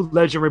Shaq Fu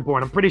Legend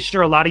Reborn. I'm pretty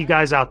sure a lot of you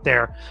guys out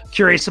there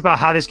curious about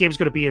how this game's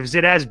going to be. Is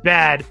it as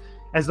bad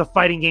as the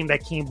fighting game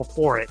that came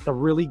before it? The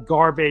really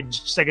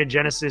garbage Sega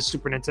Genesis,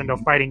 Super Nintendo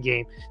fighting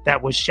game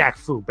that was Shaq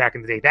Fu back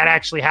in the day. That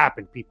actually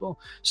happened, people.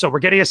 So we're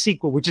getting a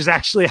sequel, which is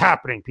actually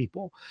happening,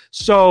 people.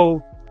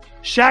 So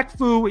Shaq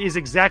Fu is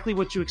exactly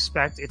what you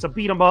expect. It's a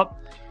beat 'em up.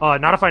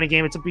 Not a fighting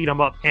game, it's a beat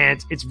 'em up,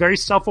 and it's very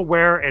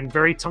self-aware and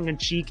very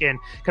tongue-in-cheek and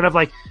kind of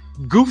like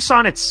goofs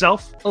on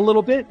itself a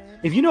little bit.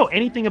 If you know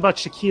anything about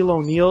Shaquille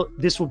O'Neal,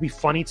 this will be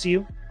funny to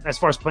you as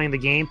far as playing the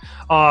game.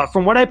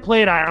 From what I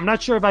played, I'm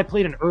not sure if I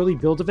played an early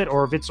build of it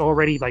or if it's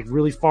already like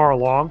really far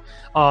along.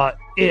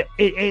 It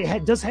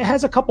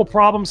has a couple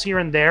problems here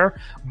and there,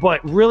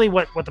 but really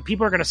what the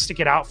people are going to stick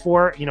it out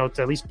for,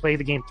 to at least play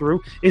the game through,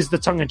 is the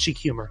tongue-in-cheek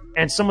humor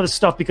and some of the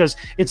stuff, because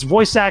it's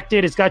voice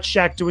acted. It's got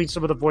Shaq doing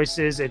some of the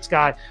voices. It's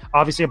got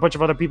obviously a bunch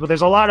of other people.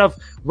 There's a lot of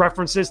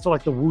references to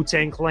like the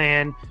Wu-Tang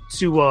Clan,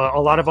 to a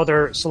lot of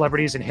other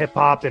celebrities in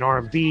hip-hop and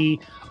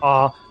R&B.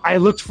 I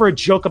looked for a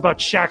joke about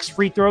Shaq's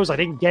free throws. I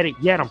didn't get it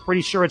yet. I'm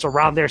pretty sure it's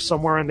around there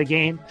somewhere in the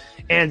game.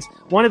 And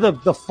one of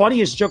the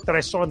funniest joke that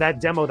I saw in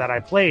that demo that I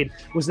played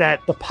was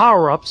that the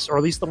power-ups, or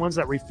at least the ones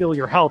that refill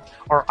your health,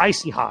 are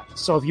icy hot.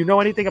 So if you know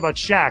anything about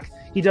Shaq,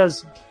 he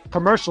does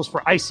commercials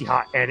for icy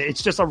hot, and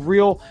it's just a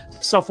real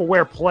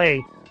self-aware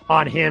play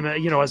on him,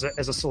 as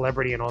a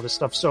celebrity and all this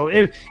stuff. So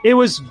it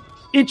was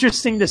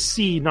interesting to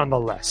see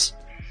nonetheless.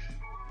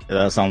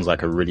 That sounds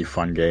like a really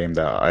fun game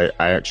that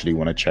I actually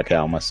want to check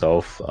out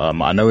myself.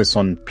 I know it's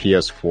on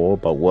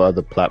PS4, but what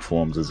other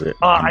platforms is it?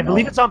 I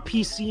believe it's on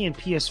PC and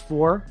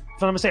PS4.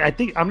 If I'm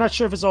mistaken, I'm not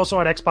sure if it's also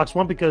on Xbox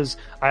One, because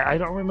I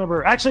don't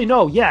remember. Actually,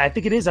 no. Yeah, I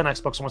think it is on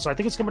Xbox One. So I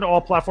think it's coming to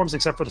all platforms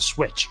except for the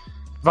Switch,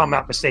 if I'm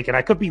not mistaken.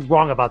 I could be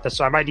wrong about this,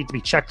 so I might need to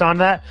be checked on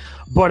that.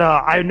 But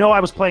I know I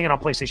was playing it on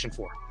PlayStation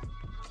 4.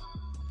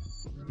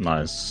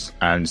 Nice.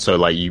 And so,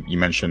 like, you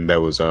mentioned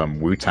there was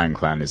Wu-Tang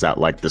Clan. Is that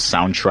like the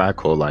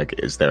soundtrack, or like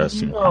is there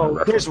some kind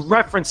of there's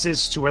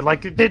references to it.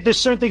 Like there's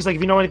certain things, like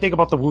if you know anything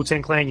about the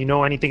Wu-Tang Clan, you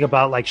know anything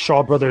about like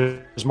Shaw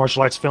Brothers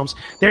martial arts films,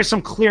 there's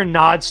some clear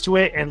nods to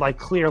it and like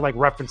clear like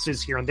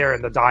references here and there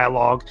in the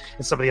dialogue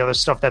and some of the other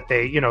stuff that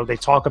they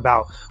talk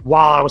about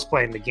while I was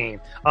playing the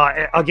game.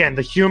 Again,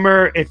 the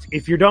humor,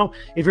 if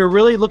you're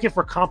really looking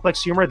for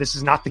complex humor, this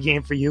is not the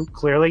game for you.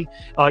 Clearly,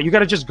 you got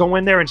to just go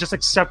in there and just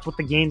accept what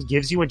the game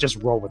gives you and just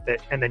roll with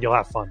it, and then you'll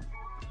have fun.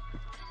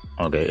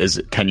 Okay,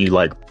 can you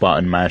like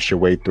button mash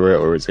your way through it,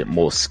 or is it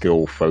more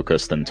skill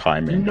focused than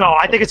timing? No,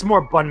 I think it's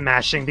more button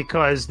mashing,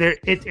 because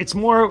it's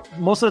more,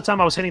 most of the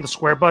time I was hitting the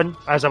square button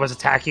as I was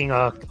attacking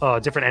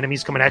different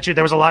enemies coming at you.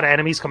 There was a lot of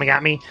enemies coming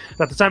at me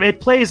at the time.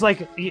 It plays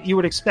like you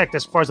would expect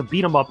as far as a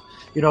beat 'em up,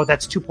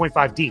 that's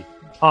 2.5D.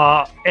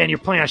 and you're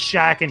playing a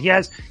Shaq, and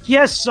he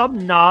has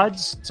some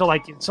nods to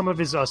like some of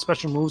his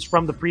special moves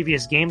from the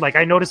previous game. Like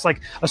I noticed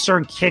like a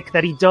certain kick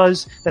that he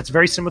does that's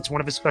very similar to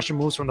one of his special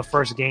moves from the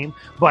first game.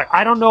 But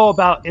I don't know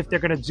about if they're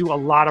going to do a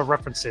lot of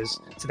references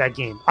to that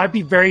game. I'd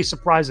be very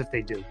surprised if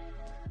they do.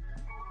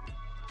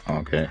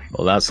 Okay,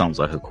 well that sounds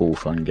like a cool,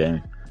 fun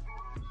game.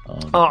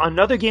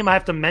 Another game I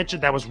have to mention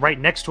that was right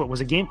next to it was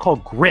a game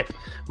called Grip,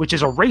 which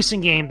is a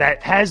racing game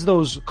that has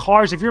those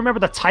cars. If you remember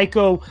the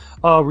Tyco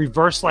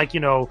reverse, like,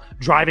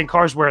 driving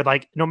cars where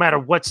like no matter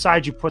what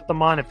side you put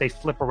them on, if they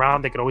flip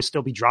around, they could always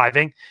still be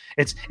driving.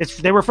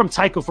 They were from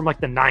Tyco from like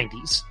the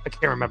 90s. I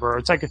can't remember.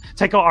 It's like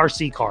Tyco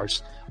RC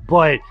cars,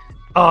 but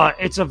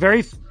it's a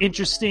very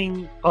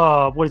interesting,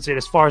 what is it,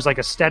 as far as like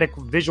aesthetic,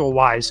 visual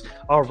wise,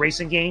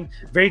 racing game.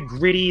 Very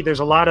gritty. There's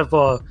a lot of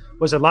a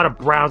lot of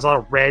browns, a lot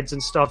of reds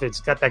and stuff.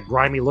 It's got that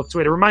grimy look to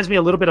it. It reminds me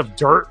a little bit of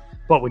Dirt,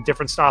 but with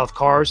different style of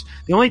cars.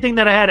 The only thing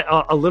that I had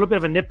a little bit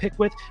of a nitpick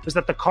with was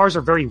that the cars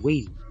are very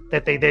weighty.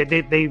 That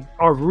they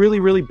are really,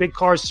 really big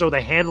cars, so the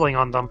handling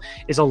on them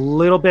is a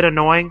little bit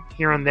annoying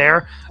here and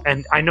there.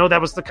 And I know that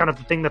was the kind of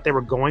the thing that they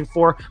were going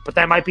for, but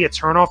that might be a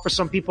turnoff for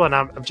some people. And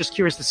I'm just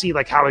curious to see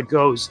like how it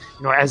goes,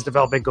 as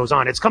development goes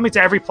on. It's coming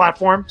to every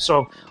platform.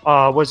 So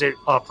was it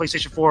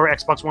PlayStation 4,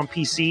 Xbox One,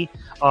 PC,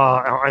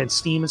 and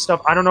Steam and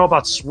stuff? I don't know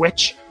about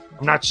Switch.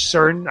 I'm not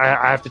certain.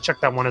 I have to check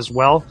that one as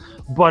well.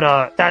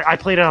 But that I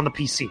played it on the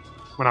PC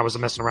when I was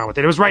messing around with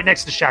it. It was right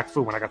next to Shaq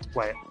Fu when I got to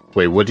play it.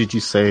 Wait, what did you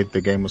say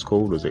the game was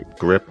called? Was it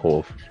Grip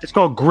or? It's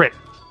called Grip.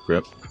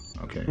 Grip.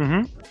 Okay.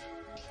 Mm-hmm.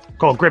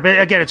 Called Grip.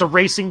 Again, it's a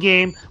racing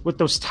game with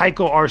those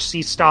Tyco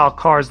RC style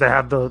cars that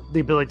have the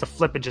ability to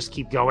flip and just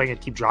keep going and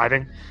keep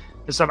driving.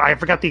 I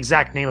forgot the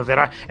exact name of it.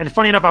 And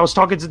funny enough, I was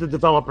talking to the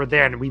developer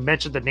there, and we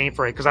mentioned the name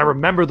for it because I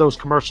remember those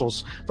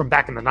commercials from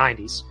back in the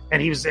 90s.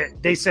 And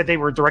they said they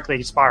were directly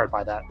inspired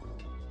by that.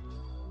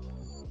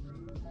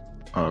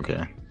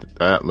 Okay,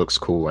 that looks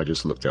cool. I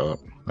just looked it up.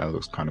 That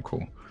looks kind of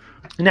cool.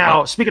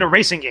 Now, speaking of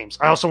racing games,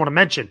 I also want to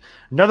mention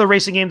another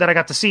racing game that I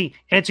got to see,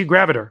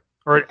 Anti-Gravitator,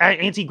 or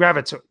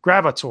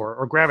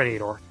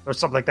Gravitator, or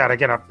something like that.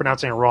 Again, I'm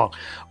pronouncing it wrong.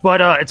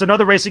 But it's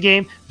another racing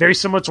game, very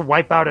similar to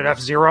Wipeout and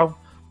F-Zero.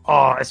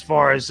 As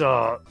far as,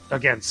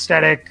 again,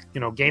 aesthetic,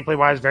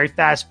 gameplay-wise, very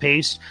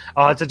fast-paced.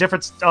 It's a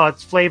different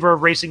flavor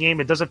of racing game.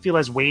 It doesn't feel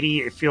as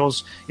weighty. It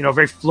feels,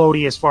 very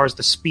floaty as far as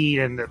the speed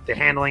and the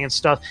handling and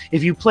stuff.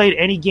 If you played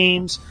any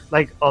games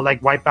like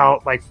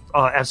Wipeout, like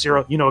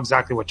F-Zero, you know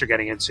exactly what you're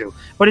getting into.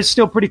 But it's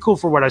still pretty cool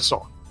for what I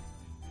saw.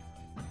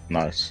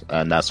 Nice.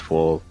 And that's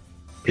for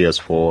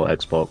PS4,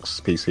 Xbox,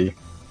 PC?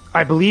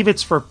 I believe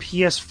it's for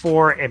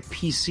PS4 and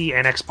PC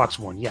and Xbox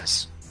One,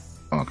 yes.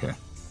 Okay.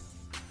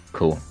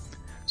 Cool.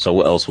 So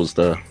what else was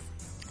there?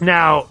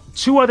 Now,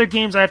 two other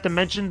games I have to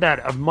mention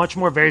that are much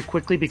more very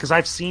quickly because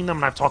I've seen them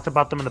and I've talked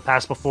about them in the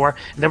past before.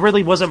 And there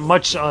really wasn't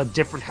much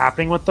different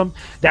happening with them.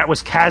 That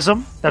was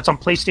Chasm. That's on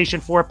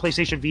PlayStation 4,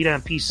 PlayStation Vita,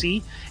 and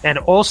PC. And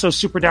also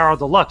Super Darrow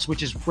Deluxe,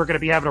 which is we're going to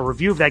be having a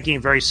review of that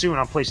game very soon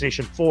on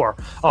PlayStation 4.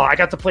 I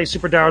got to play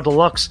Super Darrow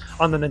Deluxe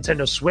on the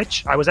Nintendo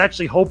Switch. I was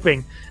actually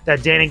hoping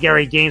that Dan and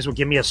Gary Games would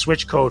give me a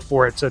Switch code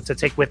for it to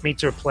take with me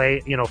to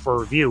play, for a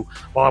review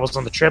while I was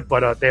on the trip.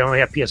 But they only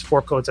had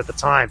PS4 codes at the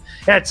time.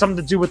 It had something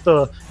to do with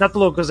not the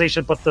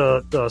localization, but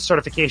the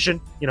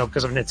certification,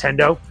 because of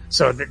Nintendo.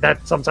 So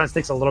that sometimes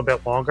takes a little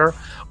bit longer.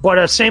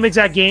 But same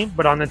exact game,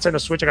 but on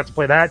Nintendo Switch, I got to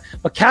play that.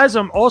 But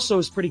Chasm also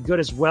is pretty good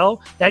as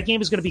well. That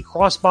game is going to be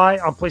cross-buy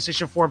on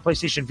PlayStation 4 and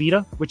PlayStation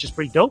Vita, which is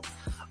pretty dope.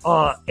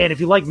 And if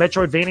you like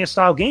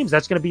Metroidvania-style games,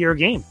 that's going to be your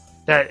game.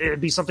 That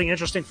it'd be something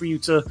interesting for you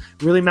to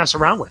really mess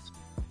around with.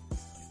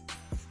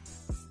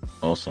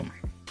 Awesome.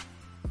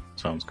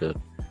 Sounds good.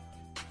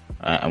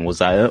 And was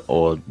that it,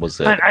 or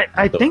was it?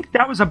 I think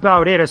that was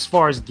about it as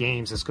far as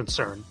games is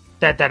concerned.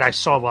 That I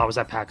saw while I was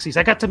at Pax East.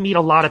 I got to meet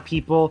a lot of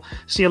people,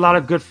 see a lot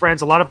of good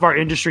friends, a lot of our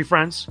industry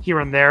friends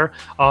here and there,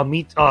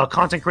 meet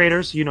content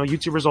creators,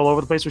 YouTubers all over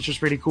the place, which was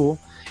pretty cool,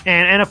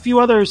 and a few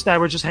others that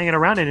were just hanging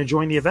around and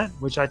enjoying the event,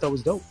 which I thought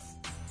was dope.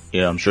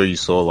 Yeah, I'm sure you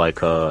saw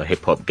like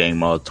hip hop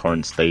gamer,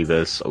 Torrance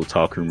Davis,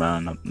 Otaku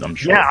Man. I'm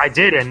sure. Yeah, I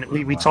did, and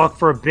we talked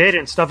for a bit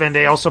and stuff, and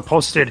they also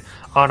posted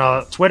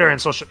on Twitter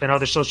and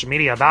other social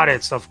media about it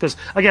and stuff. Because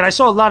again, I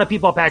saw a lot of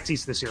people at PAX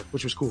East this year,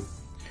 which was cool.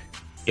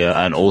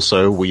 Yeah, and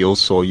also we all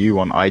saw you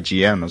on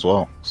IGN as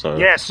well. So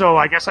yeah, so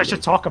I guess I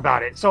should talk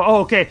about it. So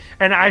okay,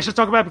 and I should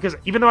talk about it because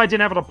even though I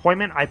didn't have an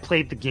appointment, I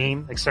played the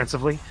game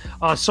extensively.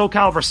 Soul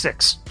Calibur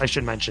 6, I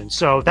should mention.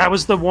 So that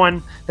was the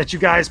one that you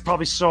guys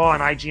probably saw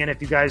on IGN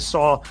if you guys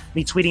saw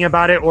me tweeting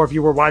about it, or if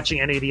you were watching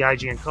any of the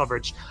IGN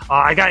coverage.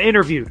 I got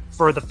interviewed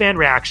for the fan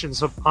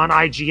reactions on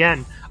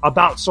IGN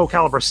about Soul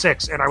Calibur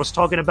 6, and I was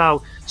talking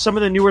about some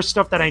of the newer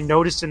stuff that I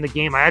noticed in the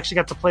game. I actually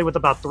got to play with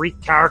about 3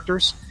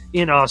 characters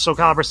in Soul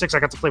Calibur 6.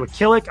 I got to play with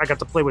Killick, I got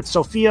to play with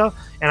Sophia,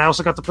 and I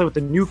also got to play with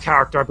the new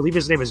character. I believe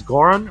his name is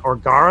Garan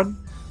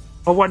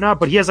or whatnot,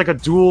 but he has like a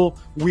dual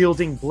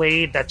wielding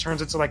blade that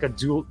turns into like a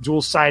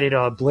dual sided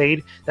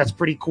blade. That's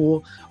pretty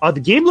cool. The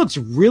game looks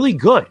really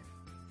good.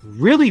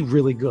 really,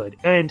 really good.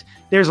 And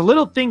there's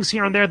little things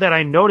here and there that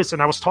I noticed,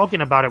 and I was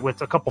talking about it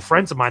with a couple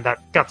friends of mine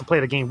that got to play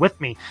the game with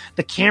me.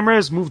 The camera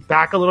has moved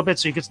back a little bit,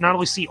 so you can not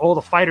only see all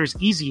the fighters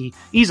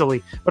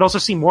easily, but also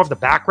see more of the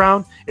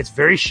background. It's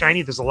very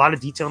shiny. There's a lot of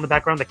detail in the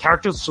background. The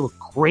characters look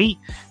great.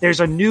 There's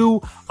a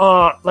new,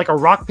 like a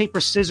rock, paper,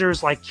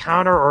 scissors, like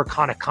counter or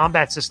kind of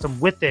combat system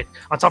with it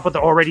on top of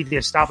the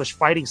established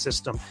fighting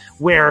system,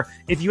 where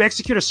if you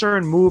execute a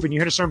certain move and you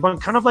hit a certain button,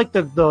 kind of like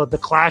the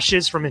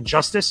clashes from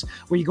Injustice,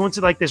 where you go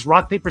into like this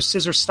rock, paper,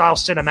 scissors style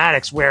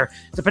cinematics where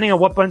depending on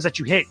what buttons that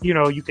you hit,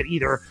 you could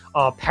either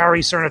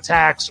parry certain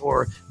attacks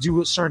or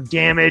do certain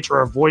damage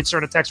or avoid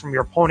certain attacks from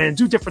your opponent and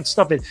do different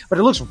stuff. But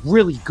it looks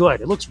really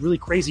good. It looks really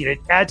crazy. And it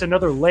adds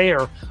another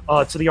layer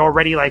to the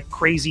already like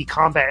crazy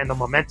combat and the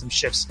momentum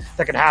shifts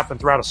that can happen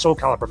throughout a Soul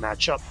Calibur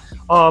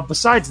matchup.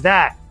 Besides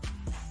that,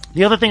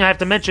 the other thing I have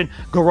to mention,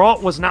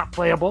 Geralt was not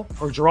playable,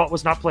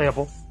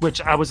 which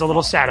I was a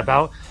little sad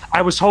about.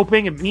 I was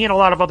hoping, and me and a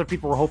lot of other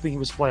people were hoping he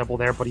was playable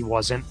there, but he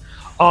wasn't.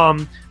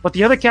 But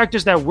the other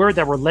characters that were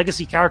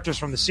legacy characters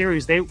from the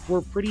series, they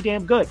were pretty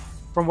damn good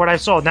from what I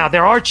saw. Now,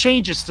 there are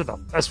changes to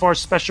them as far as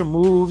special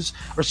moves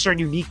or certain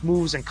unique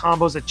moves and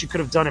combos that you could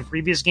have done in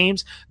previous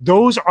games.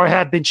 Those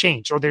have been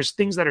changed, or there's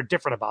things that are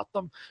different about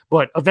them.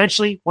 But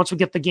eventually, once we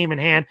get the game in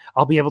hand,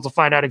 I'll be able to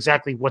find out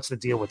exactly what's the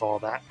deal with all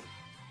that.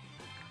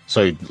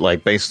 So,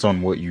 like, based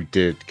on what you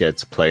did get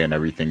to play and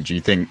everything, do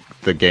you think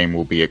the game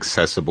will be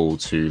accessible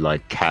to,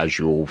 like,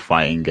 casual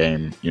fighting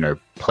game,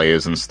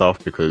 players and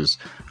stuff? Because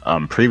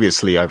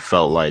previously I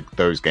felt like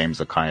those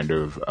games are kind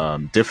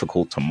of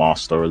difficult to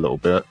master a little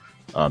bit.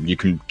 You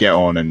can get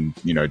on and,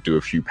 do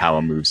a few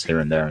power moves here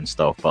and there and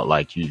stuff, but,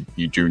 like, you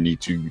do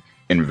need to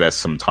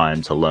invest some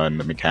time to learn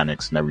the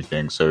mechanics and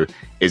everything. So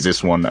is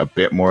this one a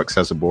bit more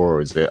accessible,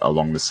 or is it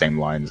along the same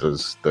lines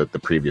as the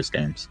previous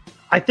games?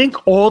 I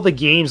think all the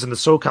games in the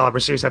Soul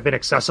Calibur series have been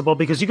accessible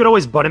because you could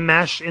always button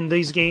mash in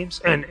these games,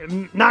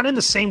 and not in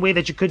the same way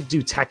that you could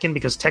do Tekken,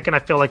 because Tekken I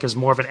feel like is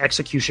more of an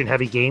execution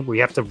heavy game where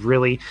you have to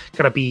really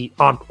kind of be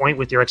on point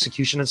with your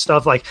execution and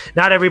stuff. Like,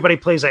 not everybody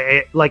plays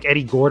like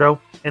Eddie Gordo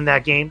in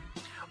that game.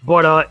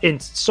 But in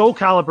Soul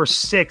Calibur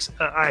 6,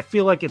 I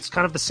feel like it's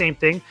kind of the same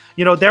thing.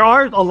 There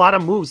are a lot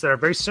of moves that are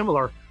very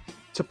similar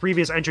to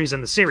previous entries in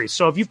the series.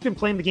 So if you've been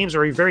playing the games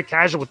or you're very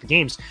casual with the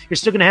games, you're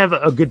still going to have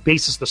a good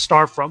basis to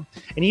start from.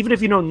 And even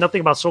if you know nothing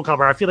about Soul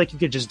Calibur, I feel like you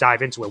could just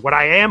dive into it. What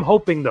I am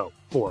hoping, though,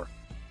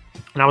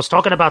 and I was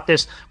talking about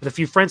this with a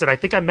few friends, and I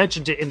think I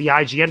mentioned it in the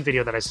IGN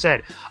video that I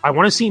said, I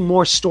want to see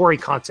more story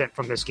content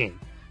from this game.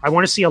 I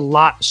want to see a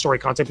lot of story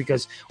content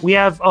because we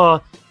have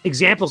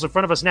examples in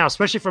front of us now,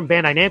 especially from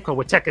Bandai Namco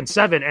with Tekken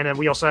 7, and then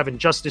we also have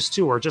Injustice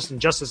 2, or just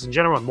Injustice in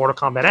general, and Mortal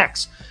Kombat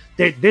X.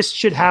 This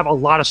should have a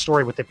lot of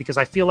story with it, because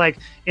I feel like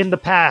in the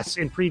past,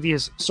 in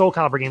previous Soul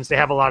Calibur games, they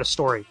have a lot of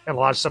story and a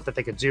lot of stuff that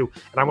they could do,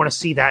 and I want to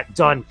see that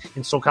done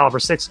in Soul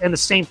Calibur 6, and the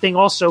same thing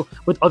also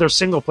with other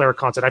single-player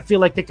content. I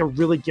feel like they could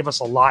really give us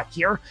a lot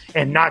here,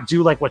 and not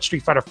do like what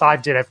Street Fighter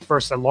V did at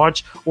first at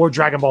launch, or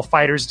Dragon Ball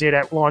FighterZ did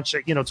at launch,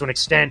 to an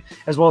extent,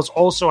 as well as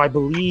also, I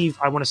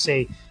want to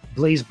say,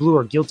 Blaze Blue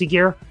or Guilty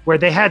Gear, where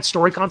they had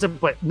story content,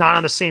 but not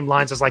on the same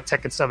lines as like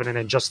Tekken 7 and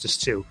Injustice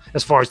 2,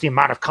 as far as the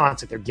amount of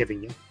content they're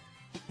giving you.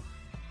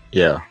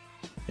 Yeah.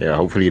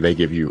 Hopefully they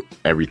give you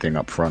everything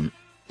up front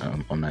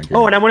on that game.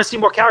 Oh, and I want to see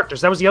more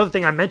characters. That was the other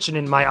thing I mentioned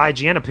in my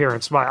IGN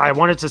appearance. I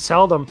wanted to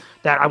tell them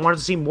that I wanted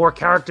to see more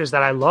characters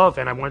that I love,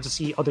 and I wanted to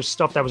see other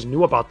stuff that was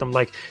new about them.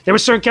 Like, there were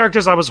certain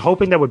characters I was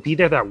hoping that would be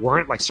there that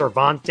weren't, like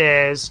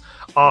Cervantes,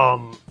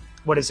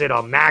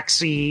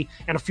 Maxi,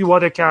 and a few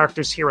other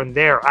characters here and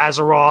there,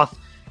 Azeroth,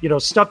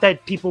 stuff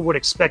that people would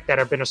expect that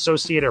have been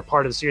associated or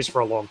part of the series for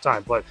a long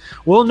time. But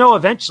we'll know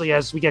eventually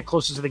as we get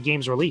closer to the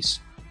game's release.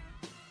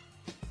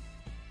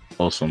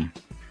 Awesome.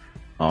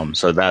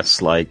 So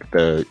that's like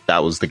that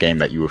was the game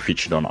that you were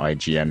featured on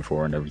IGN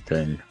for and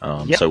everything.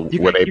 So you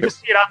can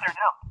see it out there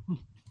now.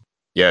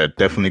 Yeah,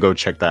 definitely go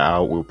check that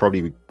out. We'll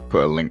probably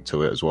put a link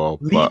to it as well.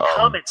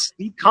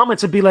 Leave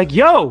comments and be like,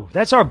 "Yo,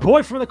 that's our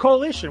boy from the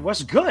Coalition.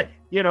 What's good?"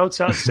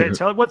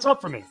 Tell what's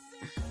up for me.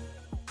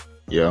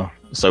 Yeah.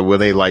 So were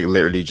they like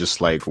literally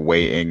just like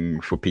waiting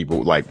for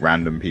people, like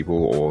random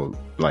people, or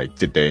like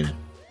did they?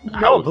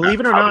 No, believe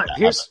it or not,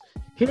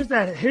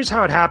 here's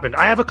how it happened.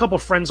 I have a couple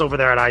friends over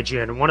there at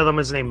IGN, and one of them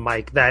is named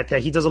Mike, that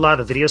he does a lot of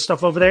the video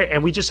stuff over there,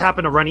 and we just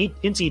happened to run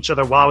into each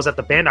other while I was at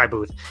the Bandai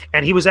booth,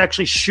 and he was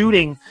actually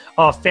shooting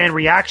fan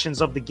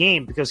reactions of the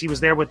game, because he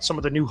was there with some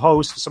of the new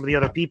hosts, some of the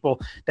other people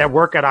that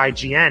work at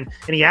IGN,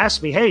 and he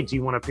asked me, "Hey, do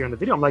you want to appear in the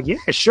video?" I'm like, "Yeah,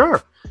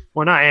 sure.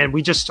 Why not?" And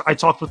I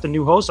talked with the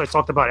new host. I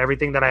talked about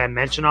everything that I had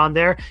mentioned on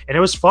there, and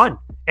it was fun.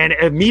 And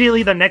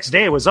immediately the next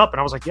day it was up, and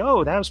I was like,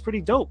 "Yo, that was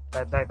pretty dope.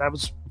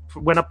 That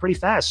went up pretty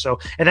fast." So,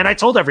 and then I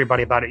told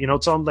everybody about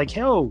it, so I'm like,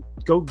 "Yo,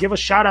 go give a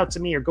shout out to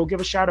me, or go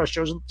give a shout out,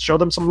 show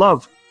them some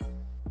love."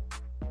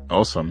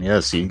 Awesome. Yeah,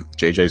 see,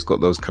 JJ's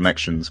got those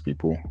connections,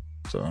 people.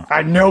 So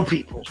I know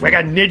people. I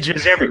got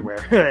ninjas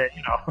everywhere.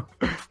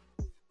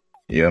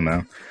 Yeah,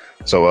 man.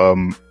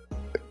 So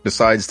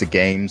besides the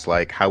games,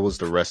 like how was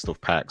the rest of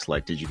PAX?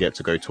 Like, did you get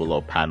to go to a lot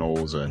of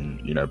panels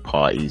and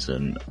parties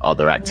and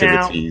other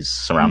activities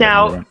surrounding the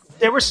Now, event?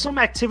 there were some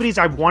activities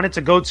I wanted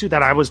to go to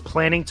that I was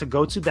planning to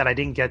go to that I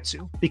didn't get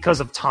to because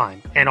of time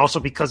and also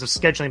because of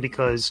scheduling.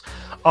 Because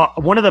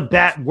one of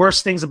the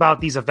worst things about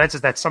these events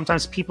is that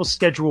sometimes people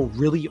schedule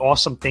really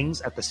awesome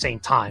things at the same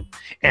time,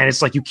 and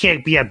it's like you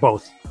can't be at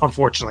both.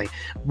 Unfortunately,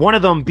 one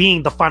of them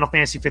being the Final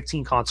Fantasy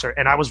 15 concert,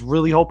 and I was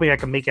really hoping I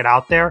could make it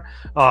out there.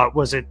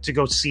 Was it to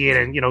go see it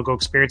and go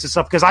experience and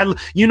stuff? Because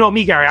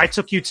me, Gary, I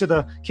took you to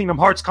the Kingdom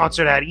Hearts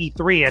concert at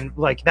E3, and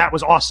like that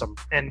was awesome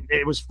and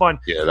it was fun.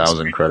 Yeah, that was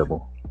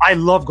incredible. I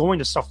love going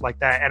to stuff like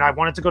that, and I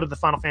wanted to go to the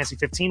Final Fantasy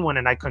 15 one,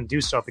 and I couldn't do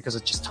so because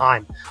of just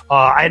time.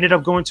 I ended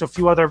up going to a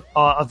few other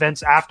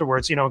events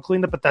afterwards,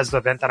 including the Bethesda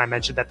event that I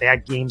mentioned that they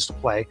had games to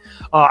play.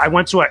 I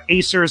went to an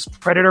Acer's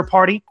Predator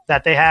party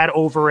that they had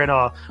over in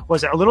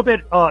was it a little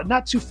bit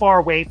not too far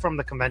away from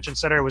the convention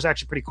center. It was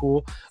actually pretty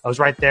cool. I was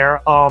right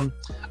there.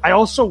 I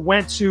also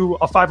went to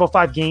a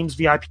 505 Games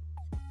VIP.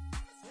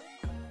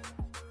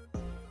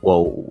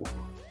 Whoa.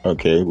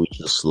 Okay, we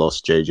just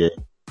lost JJ.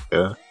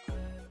 Yeah.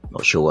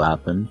 Not sure what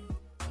happened.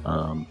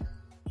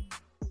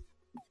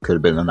 Could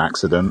have been an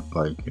accident.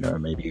 Like,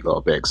 maybe he got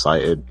a bit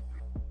excited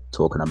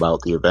talking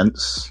about the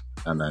events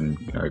and then,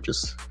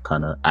 just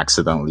kind of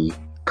accidentally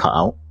cut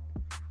out.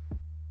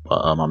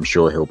 But I'm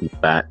sure he'll be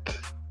back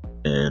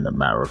in a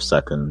matter of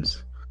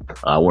seconds.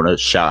 I want to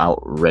shout out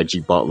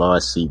Reggie Butler. I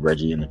see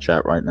Reggie in the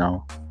chat right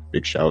now.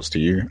 Big shouts to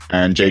you.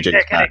 And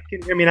JJ. Can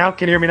you hear me now?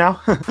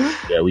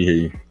 Yeah, we hear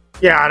you.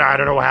 Yeah, I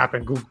don't know what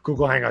happened.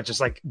 Google Hangout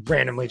just like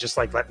randomly just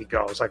like let me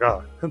go. It's like,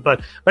 oh,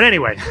 but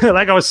anyway,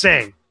 like I was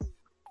saying,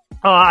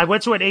 I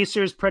went to an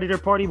Acer's Predator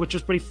party, which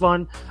was pretty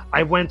fun.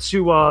 I went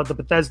to the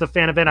Bethesda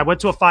fan event. I went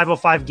to a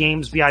 505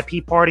 Games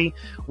VIP party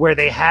where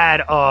they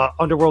had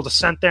Underworld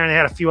Ascent there, and they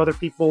had a few other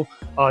people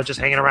just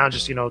hanging around,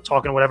 just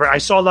talking or whatever. I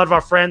saw a lot of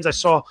our friends. I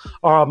saw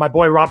my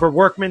boy Robert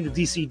Workman,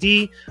 the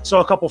DCD.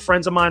 Saw a couple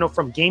friends of mine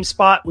from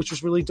GameSpot, which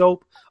was really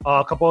dope.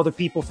 A couple other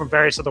people from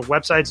various other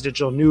websites,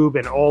 Digital Noob,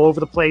 and all over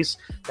the place.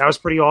 That was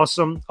pretty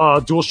awesome.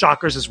 Dual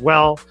Shockers as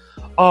well.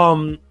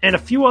 And a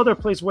few other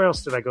places. Where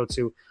else did I go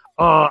to?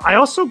 I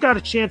also got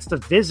a chance to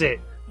visit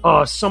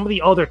some of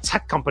the other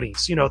tech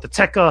companies. The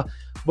tech,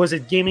 was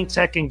it gaming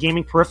tech and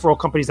gaming peripheral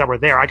companies that were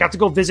there. I got to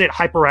go visit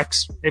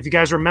HyperX. If you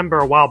guys remember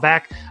a while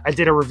back, I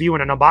did a review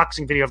and an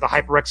unboxing video of the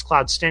HyperX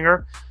Cloud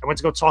Stinger. I went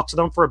to go talk to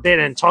them for a bit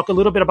and talk a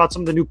little bit about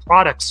some of the new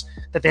products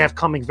that they have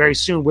coming very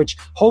soon, which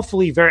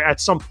hopefully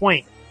at some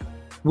point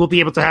we'll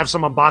be able to have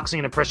some unboxing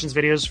and impressions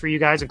videos for you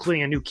guys,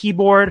 including a new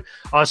keyboard,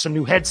 some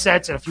new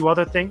headsets, and a few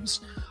other things.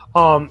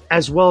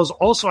 As well as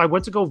also I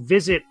went to go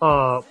visit,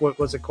 what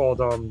was it called?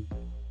 Trying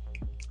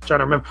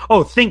to remember.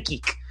 Oh,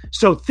 ThinkGeek.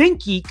 So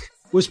ThinkGeek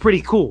was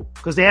pretty cool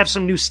because they have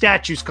some new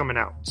statues coming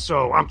out.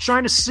 So I'm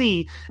trying to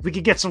see if we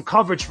could get some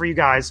coverage for you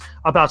guys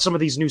about some of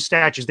these new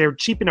statues. They're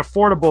cheap and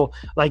affordable,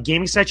 like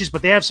gaming statues,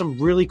 but they have some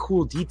really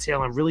cool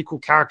detail and really cool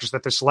characters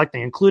that they're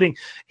selecting, including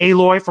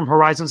Aloy from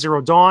Horizon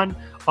Zero Dawn,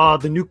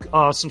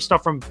 some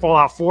stuff from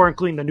Fallout 4,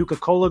 including the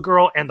Nuka-Cola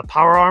Girl and the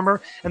Power Armor.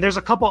 And there's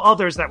a couple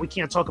others that we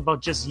can't talk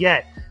about just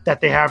yet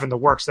that they have in the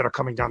works that are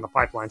coming down the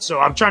pipeline. So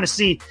I'm trying to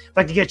see if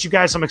I can get you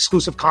guys some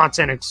exclusive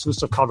content,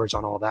 exclusive coverage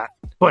on all that.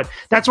 But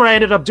that's what I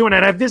ended up doing.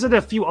 And I visited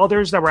a few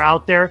others that were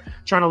out there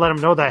trying to let them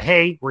know that,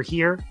 hey, we're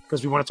here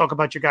because we want to talk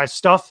about your guys'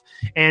 stuff.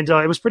 And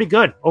it was pretty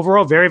good.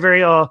 Overall, very,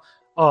 very,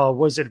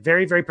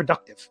 very, very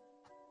productive.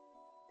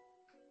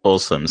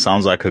 Awesome.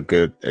 Sounds like a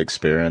good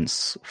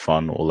experience,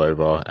 fun all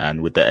over.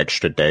 And with the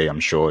extra day, I'm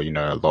sure, a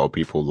lot of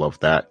people love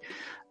that.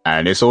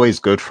 And it's always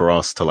good for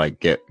us to like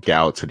get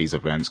out to these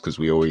events because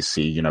we always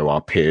see, our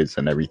peers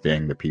and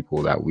everything, the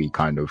people that we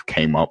kind of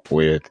came up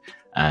with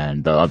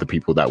and the other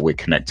people that we're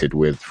connected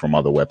with from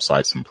other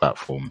websites and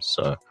platforms.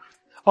 So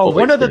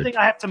one other thing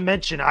I have to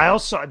mention,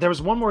 there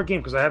was one more game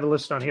because I have a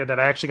list on here that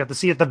I actually got to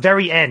see at the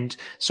very end.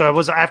 So it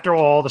was after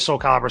all the Soul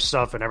Calibur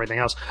stuff and everything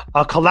else.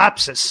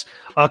 Collapsus.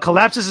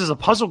 Collapsus is a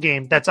puzzle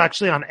game that's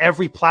actually on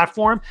every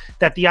platform.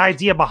 That the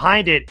idea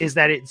behind it is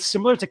that it's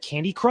similar to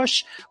Candy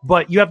Crush,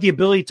 but you have the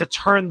ability to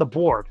turn the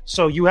board.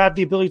 So you have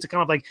the ability to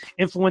kind of like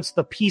influence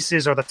the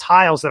pieces or the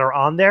tiles that are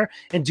on there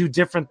and do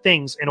different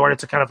things in order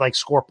to kind of like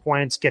score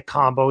points, get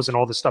combos, and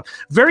all this stuff.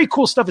 Very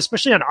cool stuff,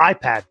 especially on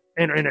iPad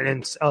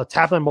and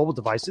tablet and mobile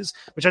devices,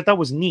 which I thought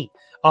was neat.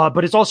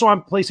 But it's also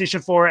on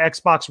PlayStation 4,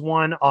 Xbox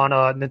One, on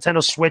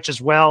Nintendo Switch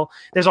as well.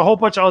 There's a whole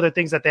bunch of other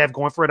things that they have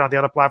going for it on the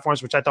other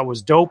platforms, which I thought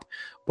was dope.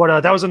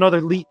 But that was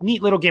another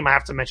neat little game I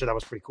have to mention that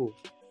was pretty cool.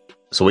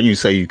 So when you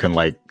say you can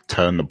like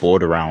turn the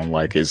board around,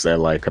 like is there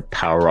like a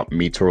power-up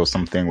meter or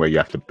something where you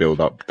have to build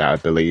up that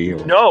ability?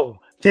 Or? No.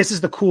 This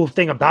is the cool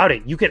thing about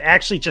it. You could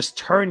actually just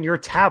turn your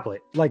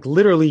tablet, like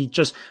literally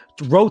just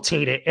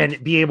rotate it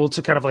and be able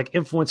to kind of like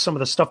influence some of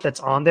the stuff that's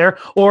on there,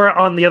 or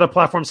on the other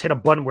platforms, hit a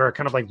button where it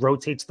kind of like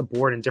rotates the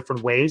board in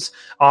different ways.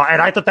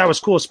 And I thought that was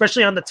cool,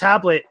 especially on the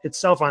tablet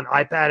itself, on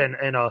iPad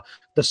and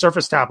the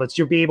Surface tablets.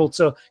 You'll be able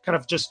to kind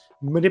of just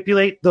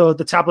manipulate the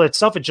tablet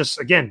itself and just,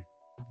 again,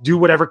 do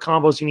whatever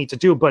combos you need to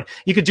do, but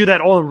you could do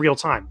that all in real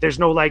time. There's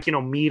no like,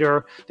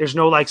 meter. There's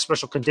no like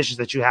special conditions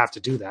that you have to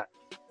do that.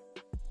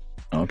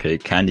 Okay,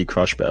 Candy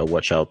Crush better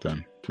watch out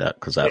then.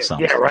 Because that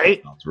sounds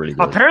right. Sounds really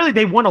good. Apparently,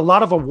 they won a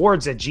lot of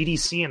awards at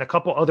GDC and a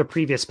couple other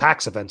previous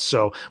PAX events.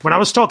 So when I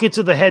was talking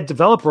to the head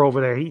developer over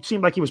there, he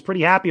seemed like he was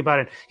pretty happy about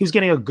it. He was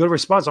getting a good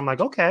response. I'm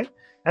like, okay,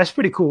 that's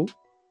pretty cool.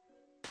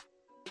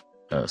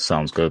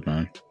 Sounds good,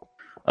 man.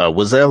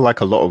 Was there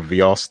like a lot of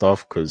VR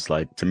stuff? Because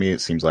like to me,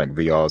 it seems like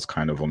VR is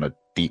kind of on a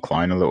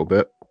decline a little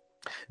bit.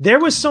 There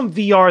was some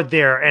VR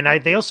there,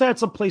 and they also had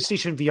some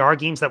PlayStation VR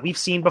games that we've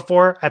seen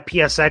before at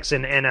PSX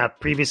and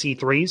previous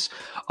E3s.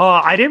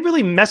 I didn't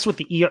really mess with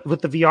the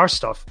VR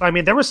stuff. I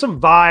mean, there was some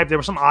Vive, there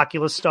was some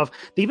Oculus stuff.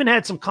 They even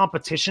had some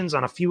competitions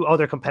on a few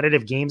other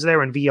competitive games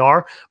there in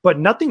VR, but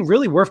nothing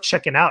really worth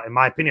checking out, in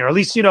my opinion. Or at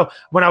least,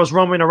 when I was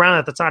roaming around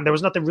at the time, there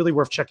was nothing really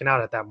worth checking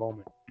out at that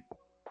moment.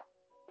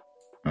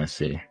 I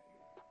see.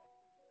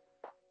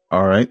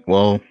 All right,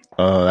 well,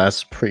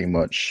 that's pretty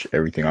much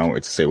everything I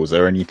wanted to say. Was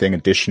there anything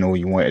additional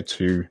you wanted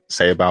to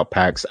say about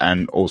PAX?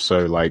 And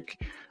also,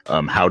 like,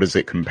 how does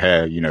it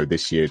compare,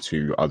 this year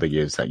to other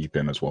years that you've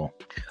been as well?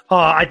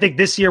 I think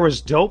this year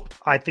was dope.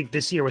 I think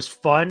this year was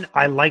fun.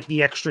 I like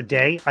the extra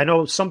day. I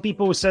know some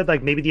people said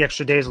like maybe the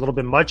extra day is a little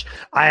bit much.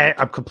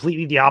 I'm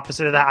completely the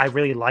opposite of that. I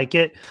really like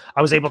it.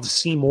 I was able to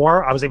see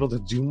more. I was able to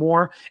do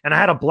more, and I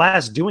had a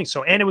blast doing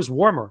so. And it was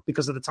warmer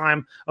because of the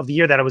time of the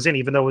year that I was in,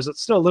 even though it was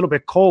still a little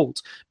bit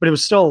cold, but it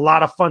was still a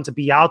lot of fun to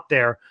be out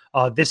there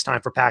this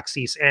time for PAX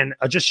East. And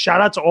just shout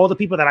out to all the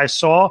people that I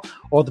saw,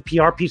 all the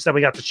PR peeps that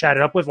we got to chat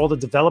it up with, all the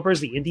developers,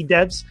 the indie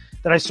devs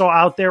that I saw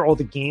out there, all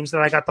the games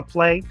that I got to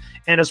play,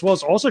 and as well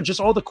as also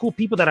just all the cool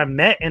people that I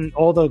met and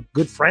all the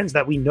good friends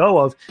that we know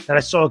of that I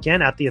saw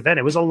again at the event.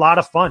 It was a lot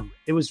of fun.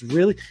 This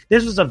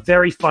was a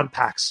very fun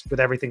PAX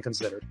with everything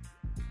considered.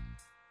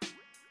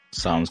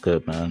 Sounds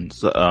good, man.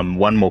 So,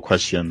 one more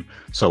question.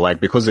 So like,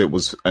 because it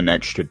was an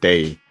extra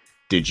day,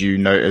 did you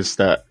notice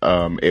that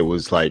it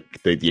was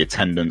like the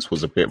attendance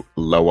was a bit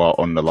lower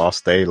on the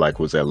last day? Like,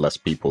 was there less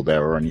people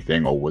there or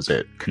anything, or was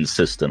it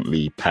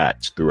consistently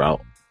packed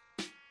throughout?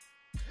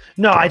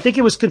 No, I think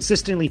it was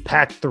consistently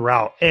packed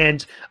throughout.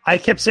 And I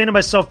kept saying to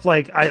myself,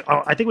 like, I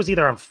think it was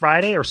either on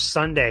Friday or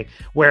Sunday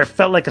where it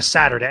felt like a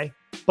Saturday.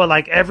 But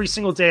like every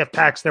single day of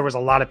PAX, there was a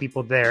lot of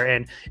people there.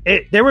 And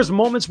there was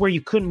moments where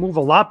you couldn't move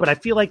a lot, but I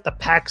feel like the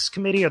PAX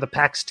committee or the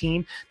PAX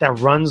team that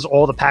runs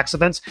all the PAX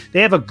events,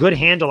 they have a good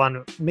handle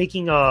on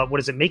making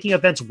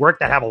events work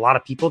that have a lot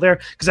of people there.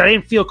 Because I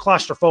didn't feel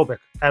claustrophobic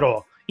at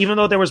all. Even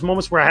though there was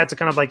moments where I had to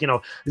kind of like,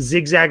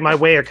 zigzag my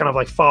way or kind of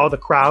like follow the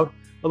crowd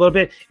a little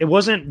bit. It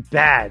wasn't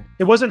bad.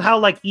 It wasn't how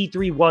like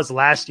E3 was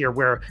last year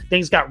where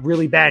things got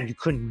really bad and you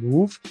couldn't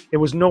move. It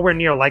was nowhere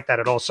near like that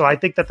at all. So I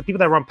think that the people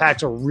that run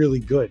PAX are really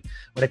good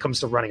when it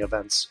comes to running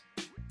events.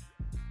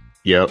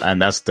 Yeah,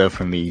 and that's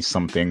definitely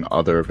something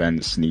other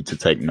events need to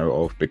take note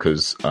of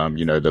because,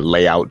 the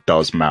layout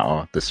does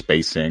matter, the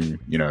spacing,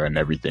 and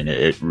everything.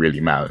 It really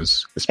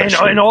matters.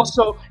 Especially and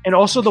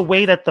also the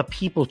way that the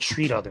people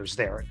treat others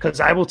there. Because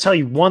I will tell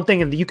you one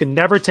thing, and you can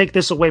never take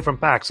this away from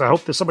PAX. I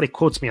hope that somebody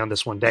quotes me on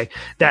this one day,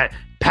 that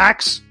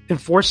PAX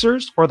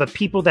enforcers or the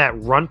people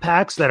that run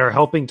PAX that are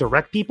helping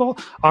direct people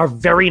are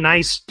very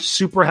nice,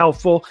 super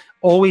helpful,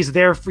 always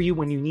there for you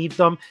when you need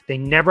them. They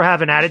never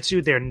have an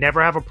attitude. They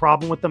never have a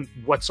problem with them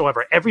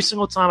whatsoever. Every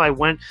single time I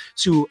went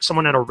to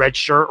someone in a red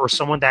shirt or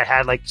someone that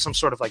had like some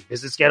sort of like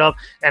business get up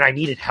and I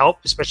needed help,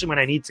 especially when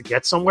I need to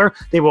get somewhere,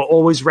 they were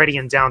always ready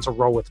and down to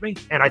roll with me.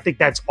 And I think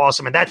that's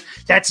awesome. And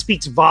that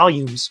speaks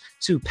volumes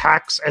to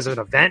PAX as an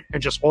event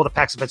and just all the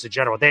PAX events in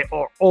general. They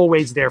are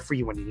always there for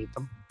you when you need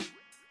them.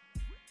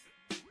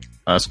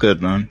 That's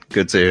good, man.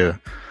 Good to hear.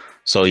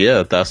 So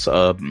yeah, that's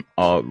our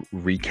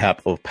recap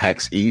of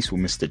PAX East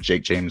with Mr.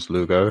 Jakejames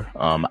Lugo.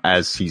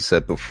 As he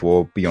said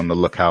before, be on the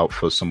lookout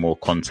for some more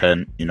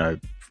content,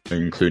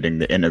 including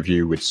the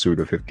interview with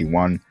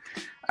Suda51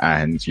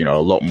 and, a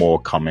lot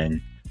more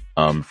coming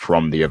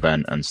from the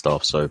event and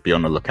stuff. So be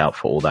on the lookout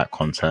for all that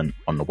content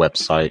on the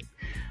website.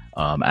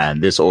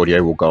 And this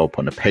audio will go up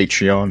on the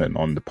Patreon and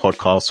on the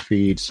podcast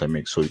feed. So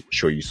make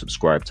sure you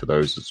subscribe to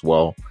those as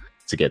well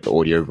to get the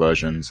audio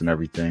versions and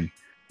everything.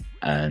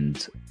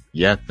 And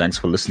yeah, thanks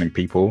for listening,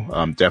 people.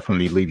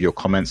 Definitely leave your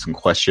comments and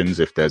questions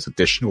if there's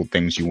additional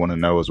things you want to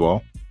know as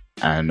well.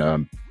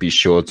 And be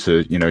sure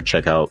to,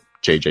 check out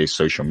JJ's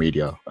social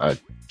media.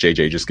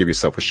 JJ, just give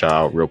yourself a shout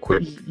out real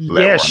quick.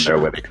 Let everyone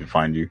know where they can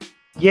find you.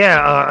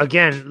 Yeah,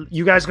 again,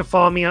 you guys can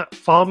follow me on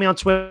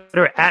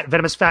Twitter at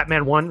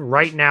VenomousFatman1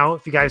 right now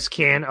if you guys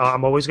can.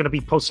 I'm always going to be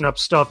posting up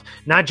stuff,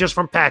 not just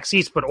from PAX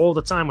East, but all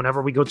the time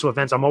whenever we go to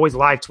events. I'm always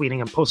live tweeting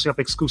and posting up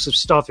exclusive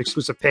stuff,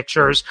 exclusive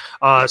pictures,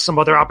 some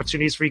other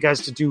opportunities for you guys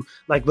to do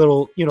like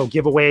little,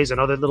 giveaways and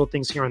other little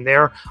things here and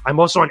there. I'm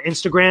also on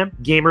Instagram,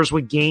 Gamers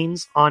with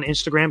Gains on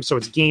Instagram. So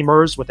it's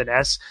Gamers with an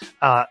S,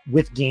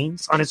 with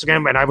Gains on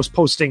Instagram. And I was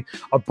posting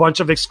a bunch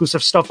of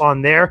exclusive stuff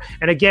on there.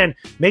 And again,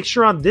 make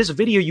sure on this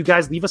video, you guys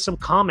guys. Leave us some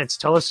comments.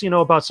 Tell us,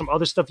 about some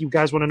other stuff you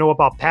guys want to know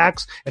about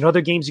PAX and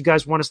other games you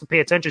guys want us to pay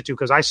attention to,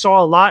 because I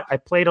saw a lot, I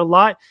played a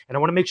lot, and I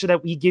want to make sure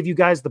that we give you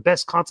guys the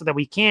best content that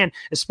we can,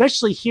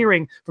 especially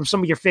hearing from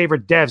some of your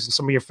favorite devs and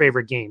some of your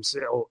favorite games.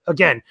 So,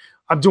 again,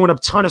 I'm doing a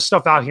ton of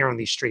stuff out here on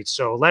these streets,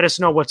 so let us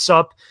know what's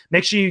up.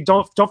 Make sure you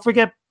don't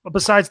forget,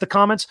 besides the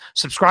comments,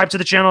 subscribe to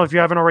the channel if you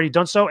haven't already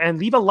done so, and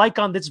leave a like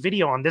on this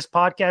video, on this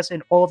podcast,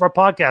 and all of our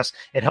podcasts.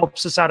 It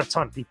helps us out a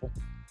ton, people.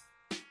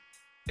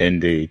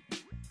 Indeed.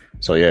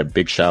 So yeah,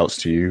 big shouts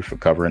to you for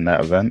covering that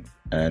event,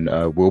 and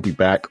we'll be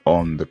back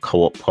on the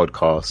Co-op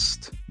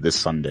podcast this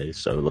Sunday,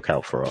 so look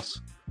out for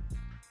us.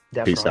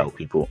 Definitely. Peace out,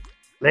 people.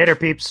 Later,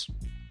 peeps.